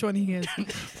knowing which one he is.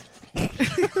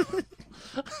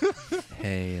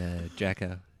 Hey,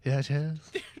 Jacko. Yeah, Chaz?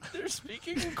 They're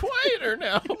speaking quieter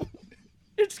now.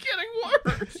 It's getting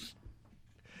worse.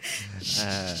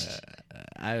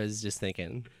 I was just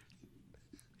thinking,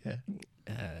 Yeah.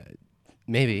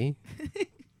 maybe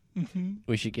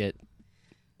we should get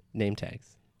name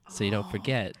tags so you don't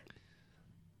forget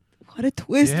What a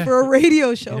twist Yeah. for a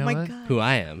radio show. You know My what? God. who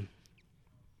I am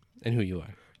and who you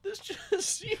are. This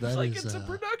just seems That like is, it's a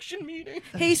production meeting.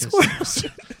 Hey, Just- squirrel.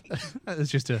 It's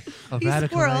just a He's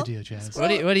radical squirrel. idea, Chaz.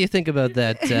 What do you think about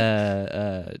that,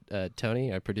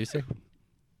 Tony, our producer?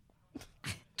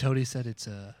 Toady said it's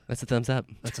a. That's a thumbs up.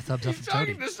 That's a thumbs up He's from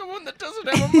Toady. talking to someone that doesn't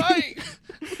have a mic.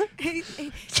 Hey,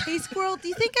 Squirrel, do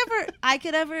you think I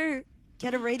could ever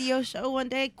get a radio show one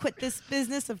day, quit this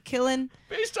business of killing?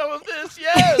 Based off of this,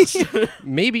 yes.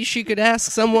 Maybe she could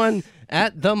ask someone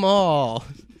at the mall.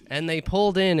 And they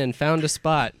pulled in and found a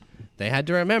spot. They had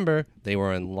to remember they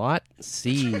were in Lot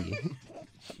C.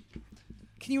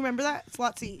 Can you remember that? It's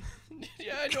Lot C.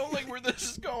 Yeah, I don't like where this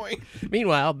is going.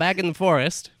 Meanwhile, back in the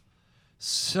forest.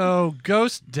 So,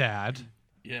 Ghost Dad,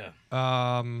 Yeah.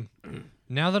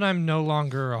 now that I'm no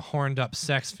longer a horned up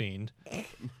sex fiend,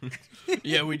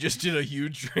 Yeah, we just did a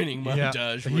huge training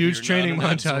montage. a where huge you're training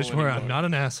not an montage asshole where I'm anymore. not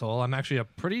an asshole. I'm actually a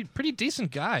pretty decent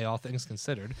guy, all things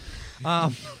considered.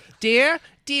 Dear,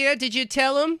 did you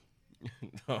tell him?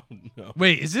 Oh, no.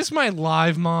 Wait, is this my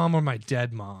live mom or my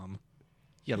dead mom?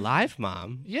 Your live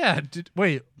mom? Yeah.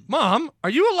 Wait, Mom, are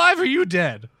you alive or are you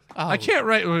dead? Oh. I can't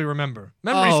really remember.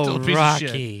 Memory's still a piece Rocky.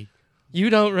 of shit. You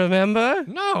don't remember?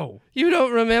 No. You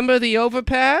don't remember the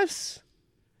overpass?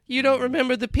 You don't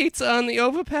remember the pizza on the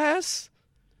overpass?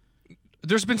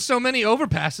 There's been so many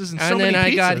overpasses and so And many then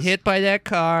I pizzas. got hit by that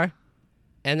car.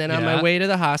 And then on my Yeah. way to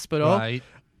the hospital, Right.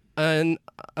 an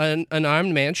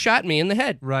armed man shot me in the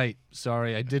head. Right.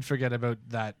 Sorry, I did forget about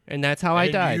that. And that's how I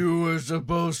And died. you were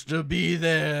supposed to be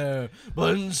there,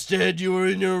 but instead you were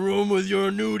in your room with your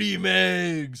nudie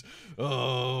mags.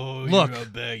 Oh, Look, you're a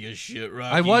bag of shit,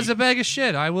 Rocky. I was a bag of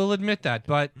shit. I will admit that.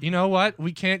 But you know what?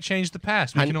 We can't change the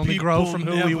past. We And can only People grow from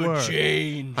who we never were.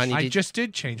 change. Honey, I did, just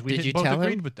did change. We did you both tell him?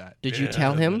 agreed with that. did you Yeah,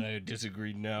 tell him? but I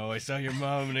disagreed now. I saw your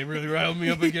mom and it really riled me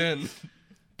up again.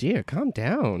 Dear, calm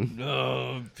down.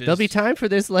 Oh, I'm There'll be pissed. time for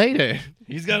this later.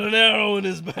 He's got an arrow in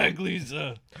his back,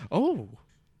 Lisa. Oh,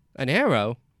 an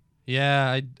arrow.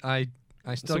 Yeah, I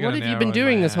still So got what an have you arrow been in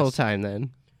doing my this whole ass. time then?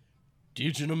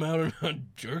 Teaching him how to not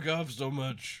jerk off so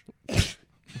much.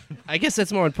 I guess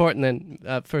that's more important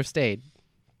than first aid.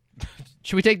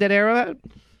 Should we take that arrow out?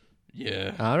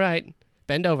 Yeah. All right.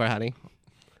 Bend over, honey.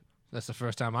 That's the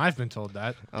first time I've been told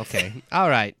that. Okay. All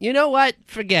right. You know what?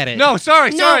 Forget it. No,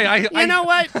 sorry. No, I you know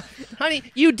what? Honey,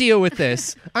 you deal with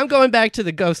this. I'm going back to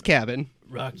the ghost cabin.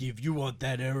 Rocky, if you want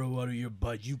that arrow out of your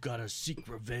butt, you gotta seek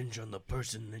revenge on the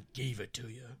person that gave it to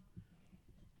you.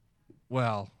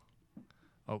 Well,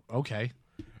 oh, okay.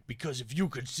 Because if you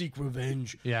could seek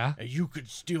revenge, Yeah. and you could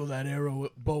steal that arrow,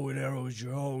 bow and arrow is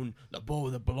your own, the bow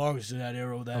that belongs to that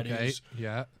arrow, that is. Okay.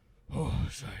 Yeah. Oh,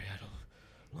 sorry, I had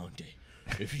a long day.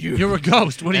 If you You're a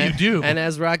ghost. What do you do? And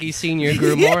as Rocky Sr.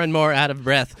 grew more and more out of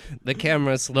breath, the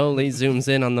camera slowly zooms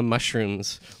in on the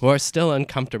mushrooms, who are still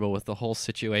uncomfortable with the whole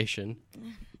situation.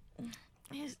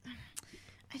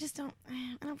 I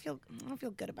don't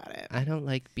feel good about it. I don't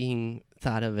like being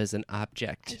thought of as an I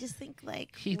object. just think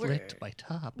like He we're, licked my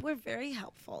top. we're very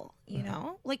helpful, you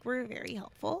know? Like we're very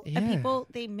helpful. Yeah. And people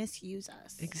they misuse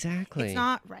us. Exactly. It's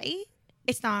not right.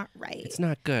 It's not right. It's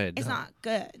not good. It's not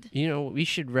good. You know, we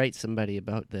should write somebody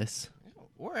about this.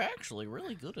 We're actually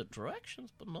really good at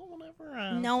directions, but no one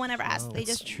ever No one ever asks. Oh, They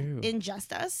that's just true.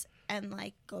 ingest us and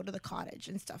like go to the cottage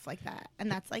and stuff like that.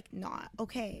 And that's like not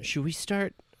okay. Should we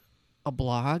start a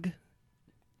blog?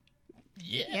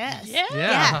 Yes.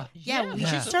 Yeah. Yeah. We Yeah.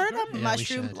 should start a we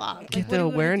mushroom should. blog. Get Like, the what do we wanna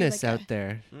do? awareness Like out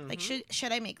there. Like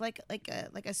should I make like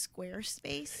a square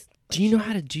space? Do you know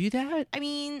how to do that? I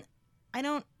mean, I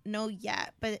don't know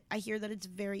yet, but I hear that it's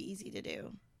very easy to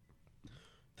do.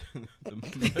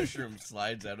 The mushroom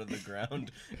slides out of the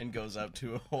ground and goes up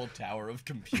to a whole tower of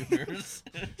computers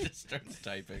and just starts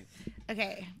typing.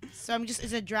 Okay, so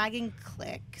it's a drag and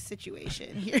click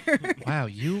situation here. Wow,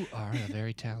 you are a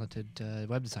very talented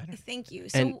web designer. Thank you.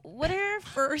 So, And- what are our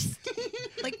first,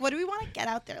 like, what do we want to get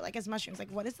out there, like, as mushrooms?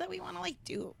 Like, what is that we want to like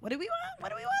do? What do we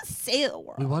want to say to the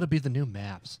world? We want to be the new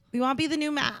maps. We want to be the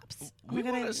new maps. Oh We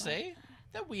my God, want I to say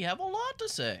that we have a lot to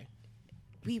say.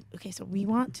 So we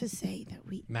want to say that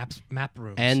we. Map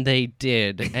rooms. And they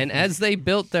did. And as they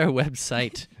built their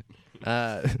website,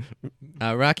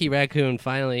 Rocky Raccoon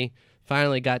finally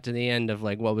got to the end of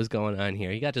like what was going on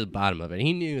here. He got to the bottom of it.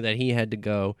 He knew that he had to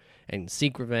go and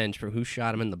seek revenge for who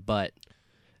shot him in the butt.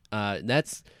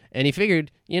 And he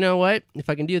figured, you know what? If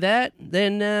I can do that,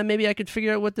 then maybe I could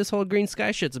figure out what this whole green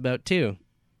sky shit's about too.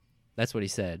 That's what he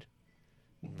said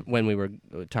when we were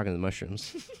talking to the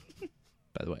mushrooms.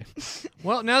 By the way.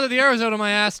 Well, now that the arrow's out of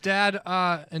my ass, Dad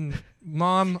and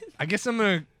Mom, I guess I'm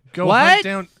gonna go What? hunt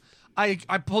down. I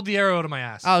pulled the arrow out of my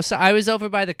ass. Oh, so I was over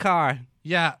by the car.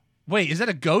 Yeah. Wait, is that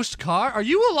a ghost car? Are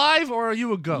you alive or are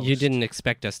you a ghost? You didn't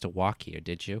expect us to walk here,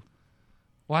 did you?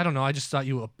 Well, I don't know. I just thought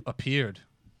you appeared.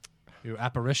 You were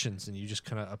apparitions, and you just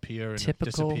kind of appear and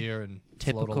Typical- disappear and float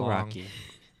Typical along. Rocky.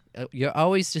 You're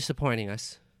always disappointing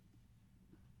us.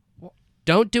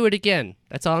 Don't do it again.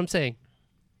 That's all I'm saying.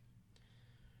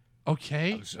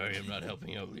 Okay. I'm sorry, I'm not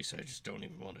helping out, Lisa. I just don't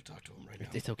even want to talk to him right now.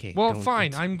 It's okay. Well, Don't-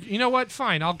 fine. it's- You know what?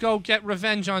 Fine. I'll go get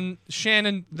revenge on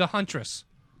Shannon the Huntress.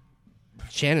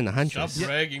 Shannon the Stop Huntress.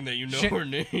 bragging that you know her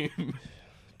name.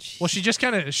 Well, she just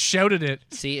kind of shouted it.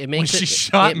 See, it makes she it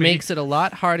shot me. makes it a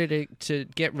lot harder to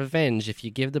get revenge if you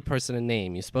give the person a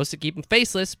name. You're supposed to keep them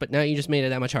faceless, but now you just made it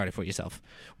that much harder for yourself.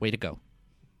 Way to go.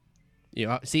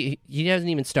 See, he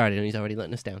hasn't even started, and he's already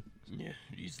letting us down. Yeah,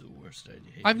 he's the worst. I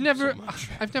hate I've him never so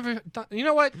much. done. You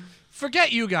know what?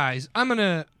 Forget you guys. I'm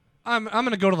gonna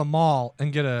go to the mall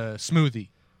and get a smoothie.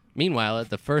 Meanwhile, at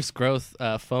the First Growth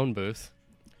phone booth,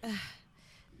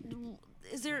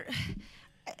 Is there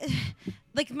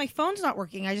like my phone's not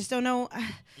working? I just don't know.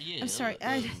 Yeah, I'm sorry.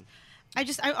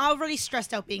 I'm already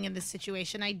stressed out being in this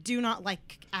situation. I do not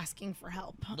like asking for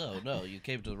help. No, you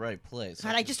came to the right place.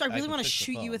 God, I really can want to fix the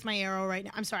shoot you phone. with my arrow right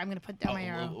now. I'm sorry. I'm going to put down my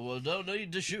arrow. Well, no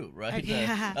need to shoot, right?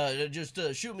 Okay. Just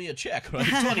shoot me a check, right?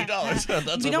 $20.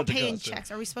 That's We how don't much it pay in costs.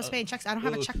 checks. Are we supposed to pay in checks? I don't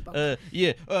have a checkbook.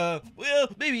 Yeah. Well,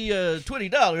 maybe $20. In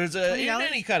 $20?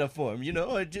 any kind of form,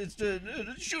 Just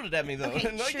shoot it at me though.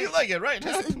 Okay, Like sure. you like it, right?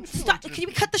 Stop. Can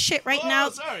you cut the shit right Oh, now?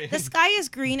 sorry. The sky is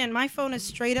green and my phone is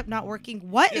straight up not working.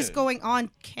 What is Yeah. going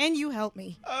on? Can you help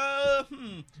me?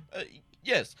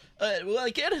 Yes. Well,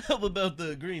 I can't help about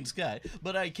the green sky,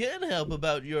 but I can help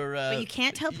about your. But you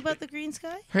can't help about the green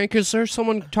sky? Hank, is there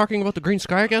someone talking about the green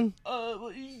sky again?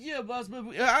 Well, yeah, boss, but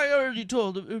I already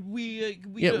told we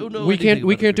don't know. we anything can't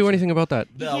about do the anything about that.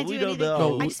 No, can't we do don't anything?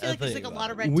 know. I just feel like there's like a lot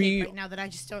of red We- tape right now that I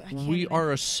just don't. I can't We even-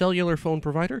 are a cellular phone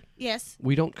provider. Yes.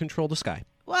 We don't control the sky.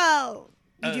 Well,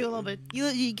 you do a little bit.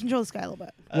 You control the sky a little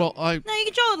bit. Well, No, you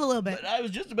control it a little bit. But I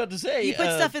was just about to say. You put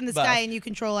stuff in the boss, sky and you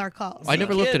control our calls. I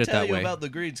never looked at can't it tell that you way. about the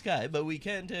green sky, but we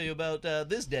can tell you about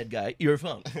this dead guy, your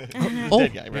phone. Oh.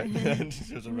 Dead guy, right?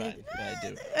 There's a right. I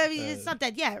do. I mean, it's not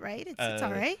dead yet, right? It's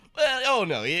all right. Well, oh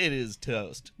no, it is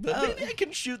toast. But maybe I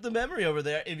can shoot the memory over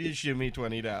there if you shoot me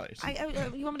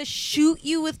 $20. You want me to shoot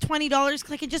you with $20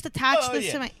 because I can just attach Oh, this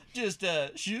yeah. to my. Just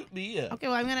shoot me up. Okay,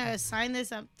 well, I'm gonna assign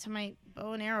this up to my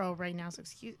bow and arrow right now. So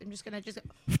I'm just gonna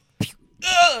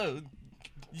Oh!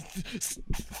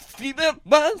 See that,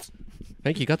 boss?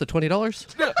 Hank, you got the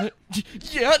 $20?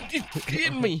 Yeah,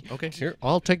 hit me. Okay, here,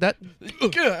 I'll take that.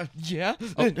 Yeah.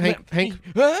 Oh, Hank,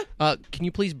 Huh? can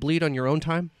you please bleed on your own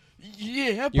time?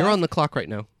 Yeah, You're boss. on the clock right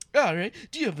now. All right.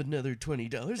 Do you have another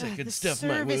 $20 I could the stuff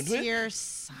my wound service with? here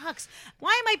sucks.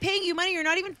 Why am I paying you money? You're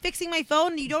not even fixing my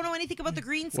phone, and you don't know anything about the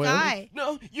green Well- sky.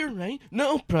 No, you're right.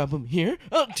 No problem here.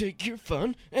 I'll take your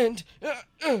phone and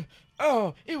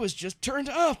oh, it was just turned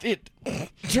off. It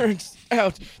turns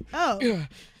out. Oh,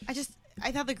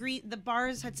 I thought the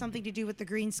bars had something to do with the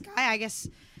green sky. I guess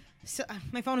so,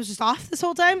 my phone was just off this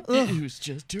whole time. Ugh. It was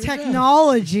just turned off.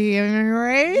 Technology, am I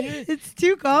right? Yeah. It's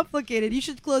too complicated. You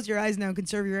should close your eyes now and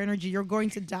conserve your energy. You're going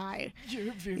to die.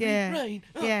 You're very Yeah. right.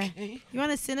 Yeah. Okay. You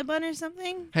want a Cinnabon or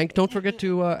something? Hank, don't forget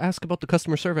to ask about the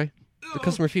customer survey, the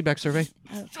customer feedback survey.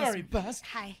 Sorry, boss.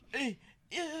 Hi.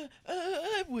 Yeah,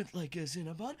 I would like a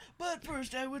Cinnabon, but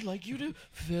first I would like you to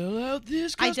fill out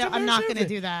this I'm customer not going to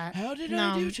survey. do that. How did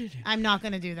no, I do today? I'm not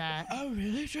going to do that. Oh,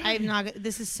 really? I'm not.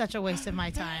 This is such a waste of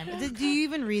my time. Do you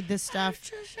even read this stuff?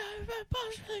 Just,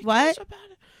 boss, like What? this about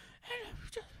it, and I'm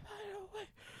just, by the way,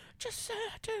 just say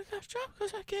I did a good job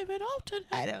because I gave it all today.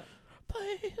 I don't.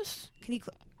 Please. Can you?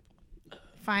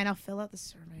 Fine, I'll fill out the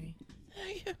survey.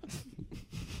 Thank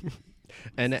you.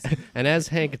 And as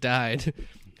Hank died,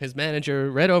 his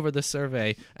manager read over the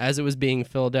survey as it was being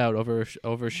filled out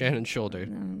over Shannon's shoulder.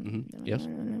 Yes.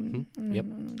 Yep.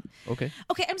 Okay.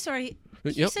 Okay, I'm sorry.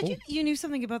 You Yep. said you knew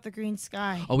something about the green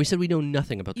sky. Oh, we said we know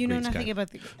nothing about the You know green nothing sky. about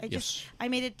the. Yes. I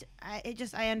made it.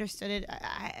 I understood it.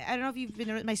 I don't know if you've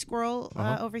been. My squirrel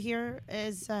over here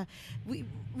is.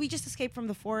 We just escaped from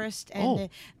the forest, and Oh.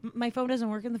 my phone doesn't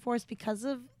work in the forest because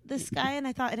of the sky, and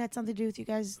I thought it had something to do with you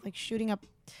guys like shooting up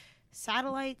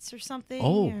satellites or something.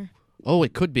 Oh. or- Oh,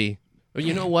 it could be. Well,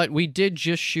 you know what? We did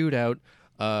just shoot out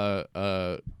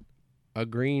a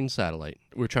green satellite.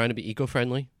 We're trying to be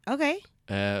eco-friendly. Okay.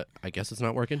 I guess it's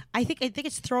not working. I think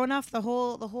it's thrown off the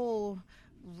whole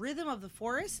rhythm of the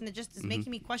forest, and it just is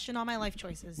making me question all my life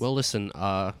choices. Well, listen.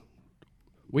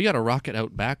 We got a rocket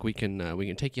out back. We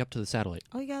can take you up to the satellite.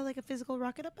 Oh, you got like a physical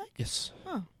rocket up back? Yes.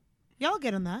 Oh, y'all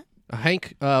get on that.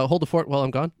 Hank, hold the fort while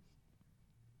I'm gone.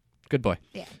 Good boy.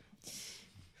 Yeah.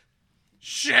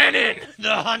 Shannon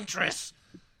the Huntress.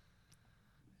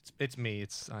 It's me.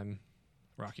 I'm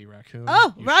Rocky Raccoon.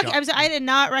 Oh, You Rocky! shot- I did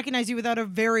not recognize you without a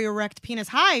very erect penis.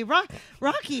 Hi,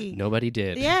 Rocky. Nobody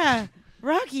did. Yeah,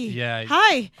 Rocky. Yeah.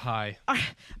 Hi. Hi.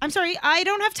 I'm sorry. I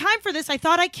don't have time for this. I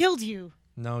thought I killed you.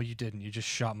 No, you didn't. You just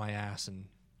shot my ass and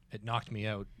it knocked me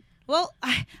out. Well,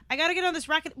 I gotta get on this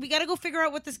racket. We gotta go figure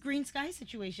out what this green sky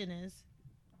situation is.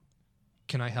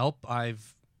 Can I help?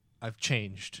 I've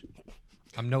changed.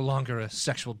 I'm no longer a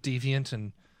sexual deviant,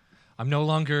 and I'm no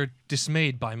longer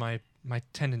dismayed by my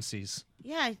tendencies.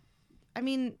 Yeah, I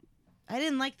mean, I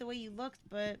didn't like the way you looked,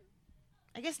 but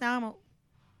I guess now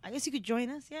I guess you could join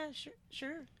us. Yeah,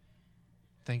 sure.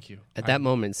 Thank you. At that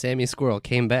moment, Sammy Squirrel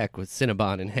came back with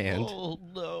Cinnabon in hand. Oh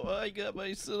no, I got my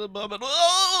Cinnabon.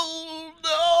 Oh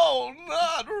no,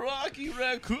 not Rocky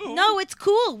Raccoon. No, it's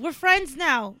cool. We're friends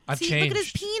now. I've See, look at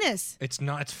his changed. penis. It's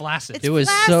not. It's flaccid. It's It was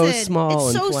so flaccid. small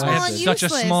It's and so small I flaccid. have and such a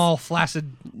useless. small,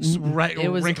 flaccid,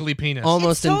 It was wrinkly penis.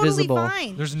 almost It's totally invisible.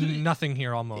 fine. There's nothing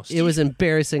here almost. It was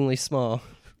embarrassingly small.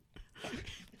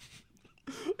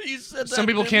 He said Some that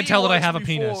people to can't me tell that I once have a before,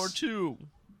 penis. Too.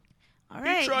 All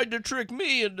right. He tried to trick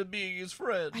me into being his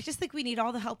friend. I just think we need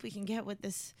all the help we can get with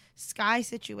this sky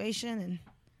situation. And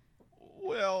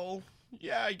Well,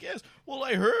 yeah, I guess. Well,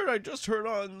 I just heard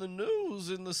on the news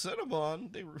in the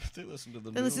Cinnabon. They listen to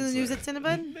the news. they listen to the news at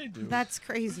Cinnabon? They do. That's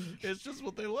crazy. It's just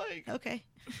what they like. Okay.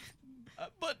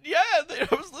 But yeah, I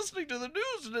was listening to the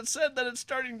news and it said that it's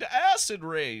starting to acid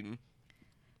rain.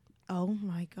 Oh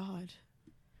my God.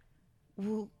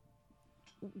 Will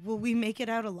we make it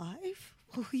out alive?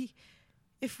 Will we,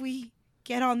 if we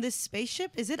get on this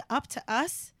spaceship? Is it up to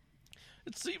us?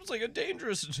 It seems like a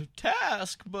dangerous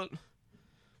task, but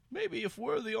maybe if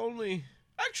we're the only.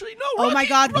 Actually, no. Oh my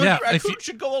God, Rocky Yeah, if Raccoon you-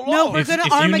 should go along. No, we're If- gonna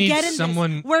if you need Armageddon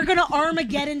someone- this. We're gonna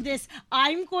Armageddon this.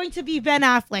 I'm going to be Ben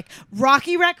Affleck.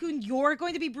 Rocky Raccoon, you're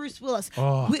going to be Bruce Willis.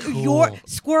 Oh, cool. You're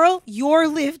Squirrel, you're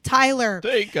Liv Tyler.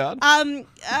 Thank God.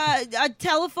 A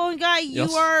telephone guy, you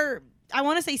Yes. are. I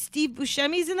want to say Steve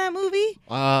Buscemi's in that movie.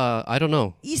 I don't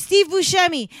know. Steve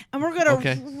Buscemi, and we're gonna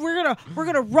Okay. we're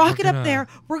gonna rocket up gonna- there.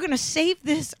 We're gonna save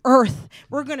this Earth.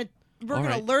 We're gonna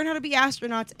right. learn how to be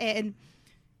astronauts, and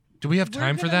Do we have we're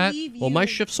time for gonna that? leave Well, you- my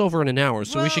shift's over in an hour,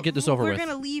 so we should get this over We're with.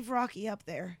 gonna leave Rocky up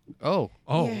there. Oh,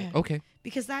 Oh, Yeah. okay.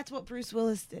 Because that's what Bruce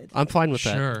Willis did. I'm fine with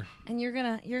that. sure. And you're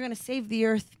gonna save the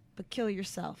Earth, but kill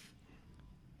yourself.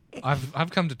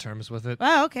 I've come to terms with it.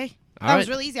 Oh, okay. All That was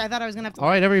right. really easy. I thought I was gonna have to. All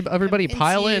right, everybody, convince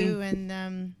pile you in.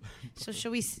 And so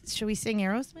should we sing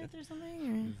Aerosmith or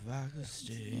something? If I could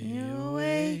stay You're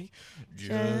awake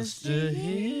Just to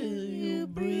hear you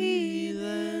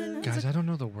breathing. Guys, I don't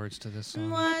know the words to this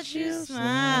song. Watch you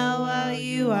smile while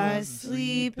you are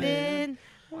sleeping.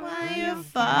 While you're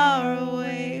far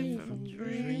away from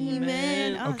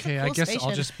dreaming. Oh, that's a Okay, I cool guess I'll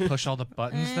spaceship. just push all the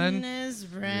buttons And then. his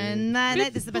friend,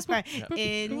 this is the best part.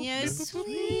 In your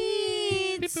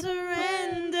sweet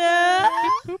surrender.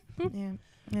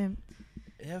 Yeah.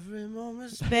 Every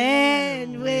moment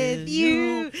Spend with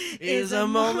you is a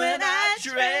moment I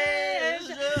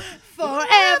treasure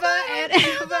forever and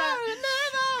ever.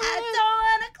 I don't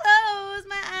want to close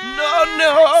my eyes.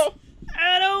 No.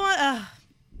 I don't want.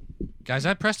 Guys,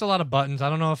 I pressed a lot of buttons. I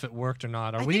don't know if it worked or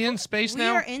not. Are we in space we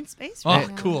now? are in space Oh, right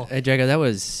now. cool. Hey, Jago, that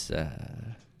was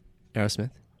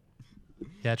Aerosmith.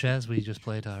 Yeah, Chaz, we just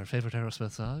played our favorite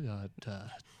Aerosmith song.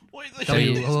 Wait,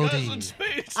 these WOD. guys in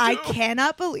space I too.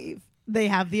 cannot believe they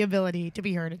have the ability to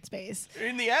be heard in space.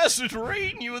 In the acid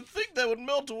rain, you would think that would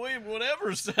melt away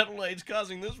whatever satellite's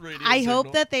causing this radio I signal.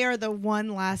 hope that they are the one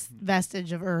last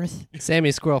vestige of Earth.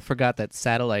 Sammy Squirrel forgot that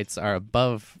satellites are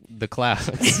above the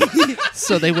clouds,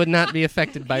 so they would not be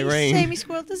affected by rain Sammy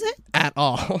Squirrel, does it? at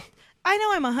all. I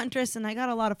know I'm a huntress and I got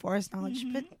a lot of forest knowledge,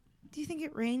 but do you think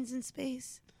it rains in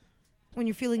space when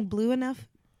you're feeling blue enough?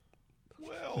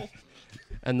 Well,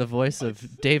 And the voice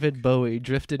of David Bowie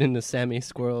drifted into Sammy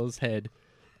Squirrel's head.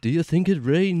 Do you think it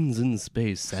rains in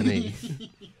space, Sammy?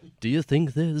 Do you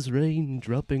think there's rain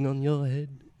dropping on your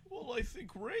head? well, I think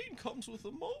rain comes with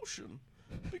emotion.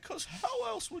 Because how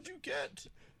else would you get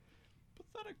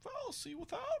pathetic fallacy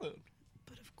without it?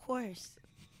 But of course.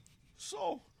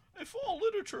 So, if all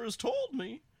literature has told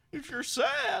me, if you're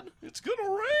sad, it's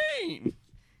gonna rain.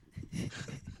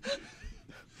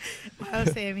 Wow,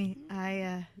 Sammy.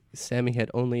 Sammy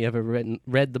had only ever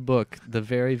read the book The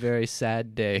Very, Very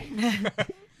Sad Day.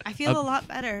 I feel a lot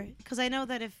better because I know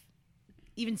that if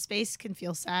even space can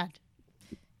feel sad,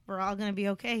 we're all going to be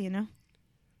okay, you know?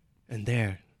 And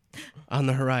there, on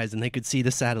the horizon, they could see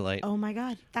the satellite. Oh my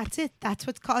God. That's it. That's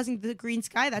what's causing the green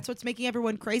sky. That's what's making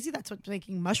everyone crazy. That's what's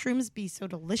making mushrooms be so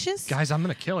delicious. Guys, I'm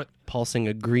gonna kill it. Pulsing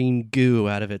a green goo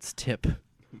out of its tip.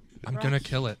 I'm gonna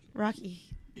kill it. Rocky.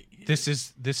 This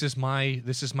is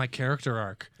my character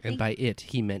arc. And by it,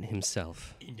 he meant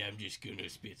himself. And I'm just gonna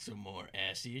spit some more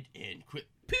acid and quit.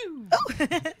 Poo!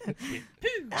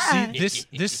 See,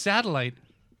 this satellite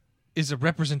is a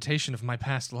representation of my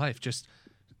past life. Just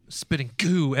spitting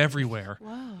goo everywhere.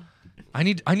 Whoa. I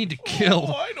need to kill.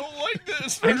 Oh, I don't like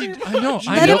this. I know.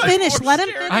 Let him finish. Let him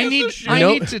finish. I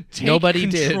No- need to take nobody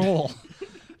did. control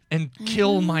and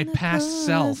kill my past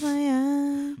self.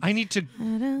 I need to,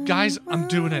 guys. I'm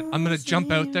doing it. I'm gonna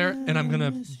jump out there and I'm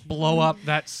gonna blow up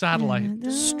that satellite.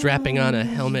 Strapping on a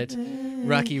helmet,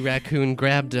 Rocky Raccoon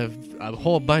grabbed a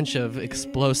whole bunch of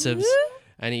explosives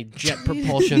and he jet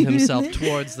propulsioned himself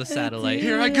towards the satellite.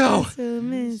 Here I go.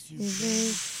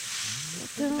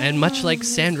 And much like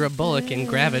Sandra Bullock in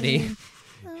Gravity,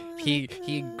 he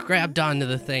grabbed onto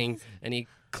the thing and he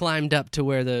climbed up to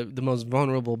where the most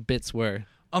vulnerable bits were.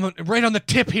 Right on the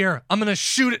tip here. I'm gonna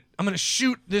shoot it. I'm gonna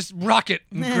shoot this rocket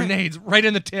and grenades right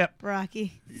in the tip.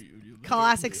 Rocky.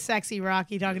 Classic sexy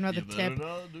Rocky talking about the tip.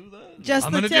 Not do that. Just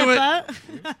I'm the gonna tip, do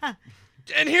it. huh?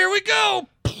 And here we go.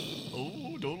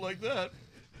 Oh, don't like that.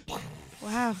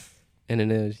 Wow. And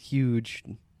in a huge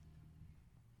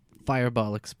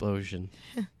fireball explosion,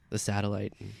 the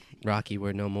satellite and Rocky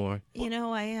were no more. You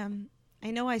know, I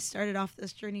know I started off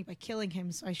this journey by killing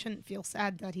him, so I shouldn't feel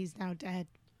sad that he's now dead,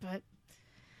 but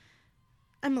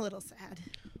I'm a little sad.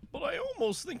 But I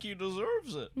almost think he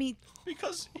deserves it. Me.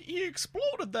 Because he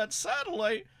exploded that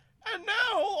satellite, and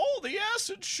now all the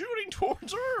acid's shooting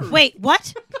towards Earth. Wait,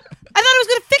 what? I thought I was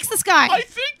going to fix this guy. I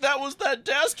think that was that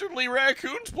dastardly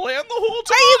raccoon's plan the whole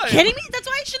time. Are you kidding me? That's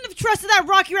why I shouldn't have trusted that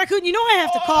Rocky Raccoon. You know I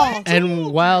have to call.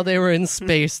 And while they were in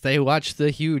space, they watched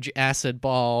the huge acid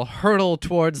ball hurtle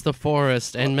towards the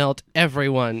forest and melt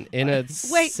everyone in a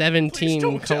Wait.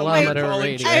 17-kilometer Wait,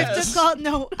 radius. I have to Yes. call.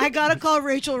 No, I gotta call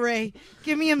Rachel Ray.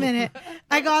 Give me a minute.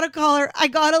 I gotta call her. I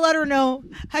gotta let her know.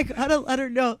 I gotta let her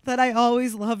know that I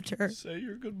always loved her. Say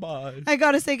your goodbye, I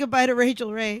gotta say goodbye to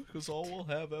Rachel Ray. because all we'll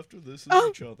have after this is Oh,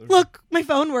 each other. look, my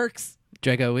phone works.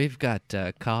 Drago, we've got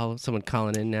someone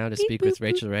calling in now to speak with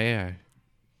Rachel Ray, our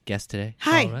guest today.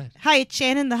 Hi, All right. hi, it's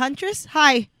Shannon the Huntress.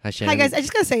 Hi, Hi, Shannon. hi guys. I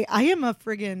just gotta say, I am a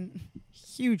friggin'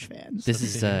 huge fan. This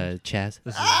is Chaz.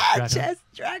 This is Ah, Drago. Chess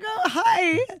Drago.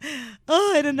 Hi.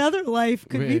 Oh, in another life,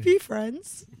 could we Where- be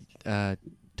friends?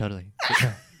 Totally.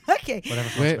 Okay. Whatever.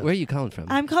 floats Where best. are you calling from?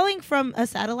 I'm calling from a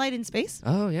satellite in space.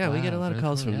 Oh, yeah, we get a Wow, lot of very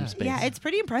calls cool, from yeah. space. Yeah, it's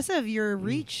pretty impressive your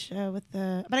reach with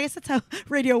the. But I guess that's how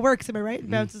radio works. Am I right? It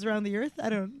bounces around the Earth. I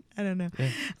don't know.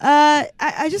 Yeah.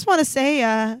 I just want to say,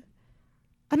 I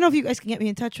don't know if you guys can get me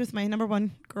in touch with my number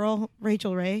one girl,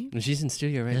 Rachel Ray. She's in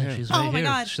studio right Yeah, now. she's Oh right my here.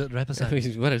 God. She's right beside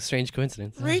me. What a strange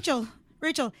coincidence. Rachel.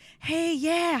 Hey,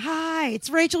 yeah, hi. It's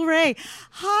Rachel Ray.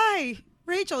 Hi,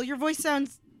 Rachel. Your voice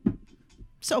sounds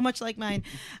so much like mine.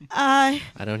 I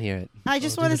don't hear it. I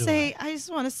just Oh, want to neither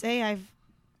do say, I've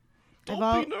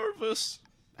Don't be nervous.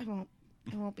 I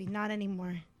won't be. Not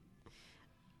anymore.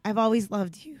 I've always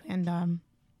loved you, and I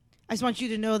just want you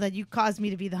to know that you caused me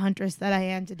to be the huntress that I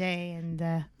am today,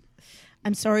 and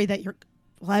I'm sorry that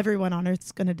everyone on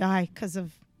Earth's gonna die because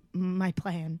of my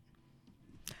plan.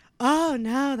 Oh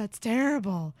no, that's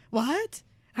terrible. What?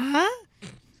 Huh?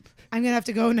 I'm gonna have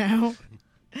to go now.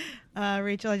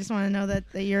 Rachel, I just want to know that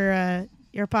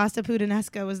your pasta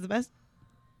puttanesca was the best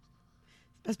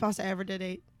pasta I ever did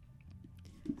eat.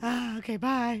 Okay,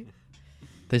 bye.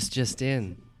 This just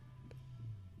in.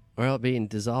 We're all being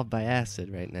dissolved by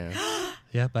acid right now.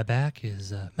 Yeah, my back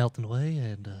is melting away,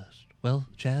 and well,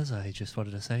 Chaz, I just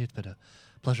wanted to say it's been a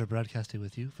pleasure broadcasting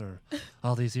with you for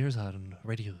all these years on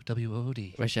Radio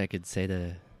WOD. Wish I could say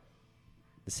the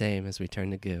same as we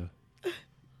turn to goo.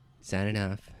 Signing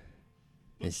off.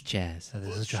 It's Chaz.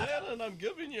 This is Drago. Shannon, I'm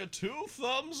giving you 2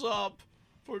 thumbs up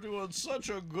for doing such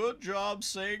a good job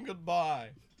saying goodbye.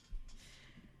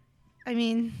 I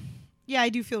mean, yeah, I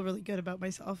do feel really good about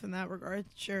myself in that regard.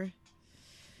 Sure.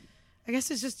 I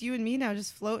guess it's just you and me now,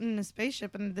 just floating in a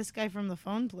spaceship, and this guy from the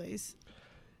phone place.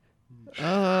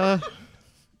 Yeah,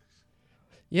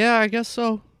 I guess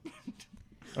so.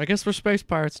 I guess we're space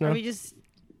pirates Are now. we just?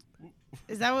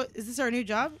 Is this our new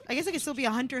job? I guess I could still be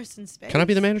a huntress in space. Can I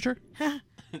be the manager?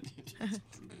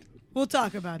 We'll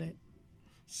talk about it.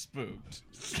 Spooked.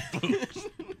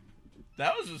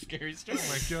 That was a scary story. Oh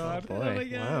my God. Boy, my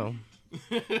God. wow.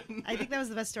 I think that was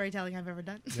the best storytelling I've ever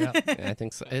done. Yeah, I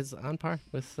think so. It's on par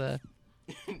with Is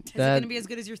it That- going to be as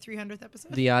good as your 300th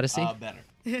episode? the Odyssey. Better.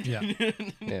 Yeah.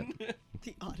 Yeah.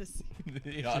 The Odyssey.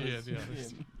 The Odyssey.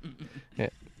 Yeah.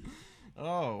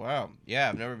 Oh, wow. Yeah,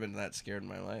 I've never been that scared in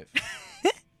my life.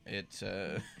 It's,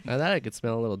 I thought I could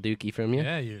smell a little dookie from you.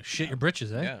 Yeah, you shit your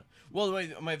britches, eh? yeah. Well,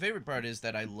 my favorite part is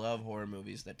that I love horror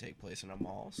movies that take place in a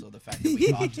mall. So the fact that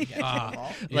we got to get to a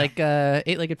mall. Like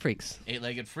Eight-Legged Freaks.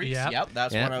 Eight-Legged Freaks. Yep. Yep,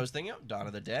 that's Yeah. what I was thinking of. Dawn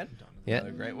of the Dead. Yeah.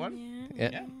 Another great one. Yeah.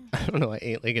 Yeah. I don't know why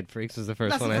Eight-Legged Freaks was the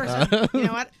first That's one the I first thought. one. You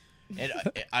know what? And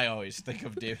I always think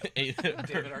of David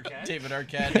Arquette. David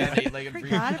Arquette and Eight-Legged Freak.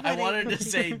 Forgot about I wanted to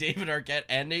Eight-Legged say David Arquette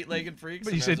and Eight-Legged Freaks.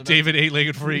 But and you I said was David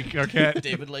Eight-Legged Freak Arquette.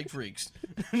 David Leg Freaks.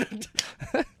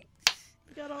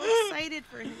 Got all excited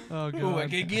for him. Oh Ooh, I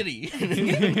get giddy.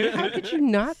 How could you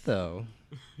not, though?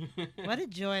 What a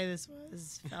joy this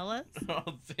was, fellas. Oh,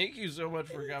 thank you so much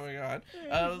for coming on.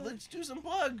 Let's do some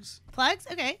plugs. Plugs?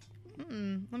 Okay.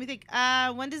 Let me think.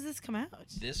 When does this come out?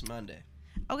 This Monday.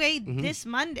 Okay, this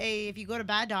Monday, if you go to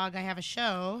Bad Dog, I have a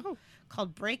show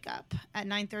called Breakup at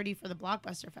 9:30 for the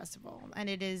Blockbuster Festival, and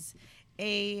it is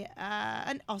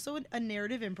also a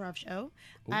narrative improv show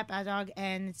at Bad Dog,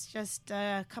 and it's just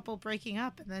a couple breaking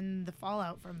up and then the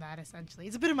fallout from that. Essentially,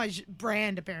 it's a bit of my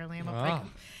brand. Apparently, I'm a breakup.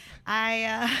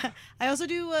 I also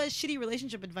do shitty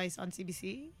relationship advice on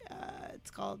CBC.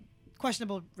 It's called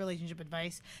Questionable Relationship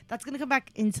Advice. That's going to come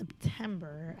back in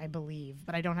September, I believe,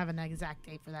 but I don't have an exact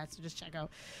date for that, so just check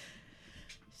out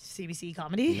CBC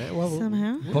Comedy Yeah, well,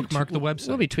 somehow. Bookmark the website.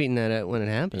 We'll be tweeting that out when it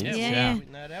happens. Yeah, Yeah. we'll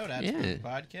tweet that out after the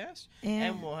podcast. Yeah.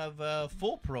 And we'll have a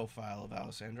full profile of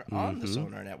Alessandra on the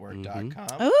sonarnetwork.com.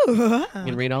 Oh. You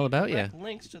can read all about you. Direct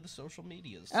links to the social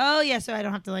medias. Oh, yeah, so I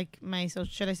don't have to my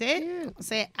social. Should I say it? Yeah. I'll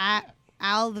say it at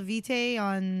Al the Vite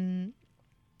on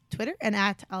Twitter and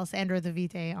at Alessandra the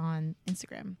Vite on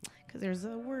Instagram. Because there's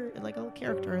a word, like a little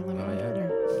character limit on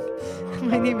Twitter.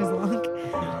 My name is long.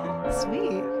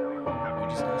 Sweet. We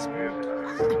just got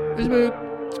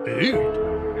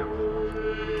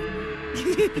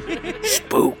spooked.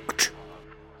 Spooked.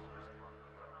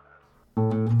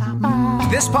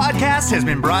 This podcast has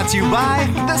been brought to you by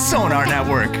the Sonar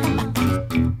Network.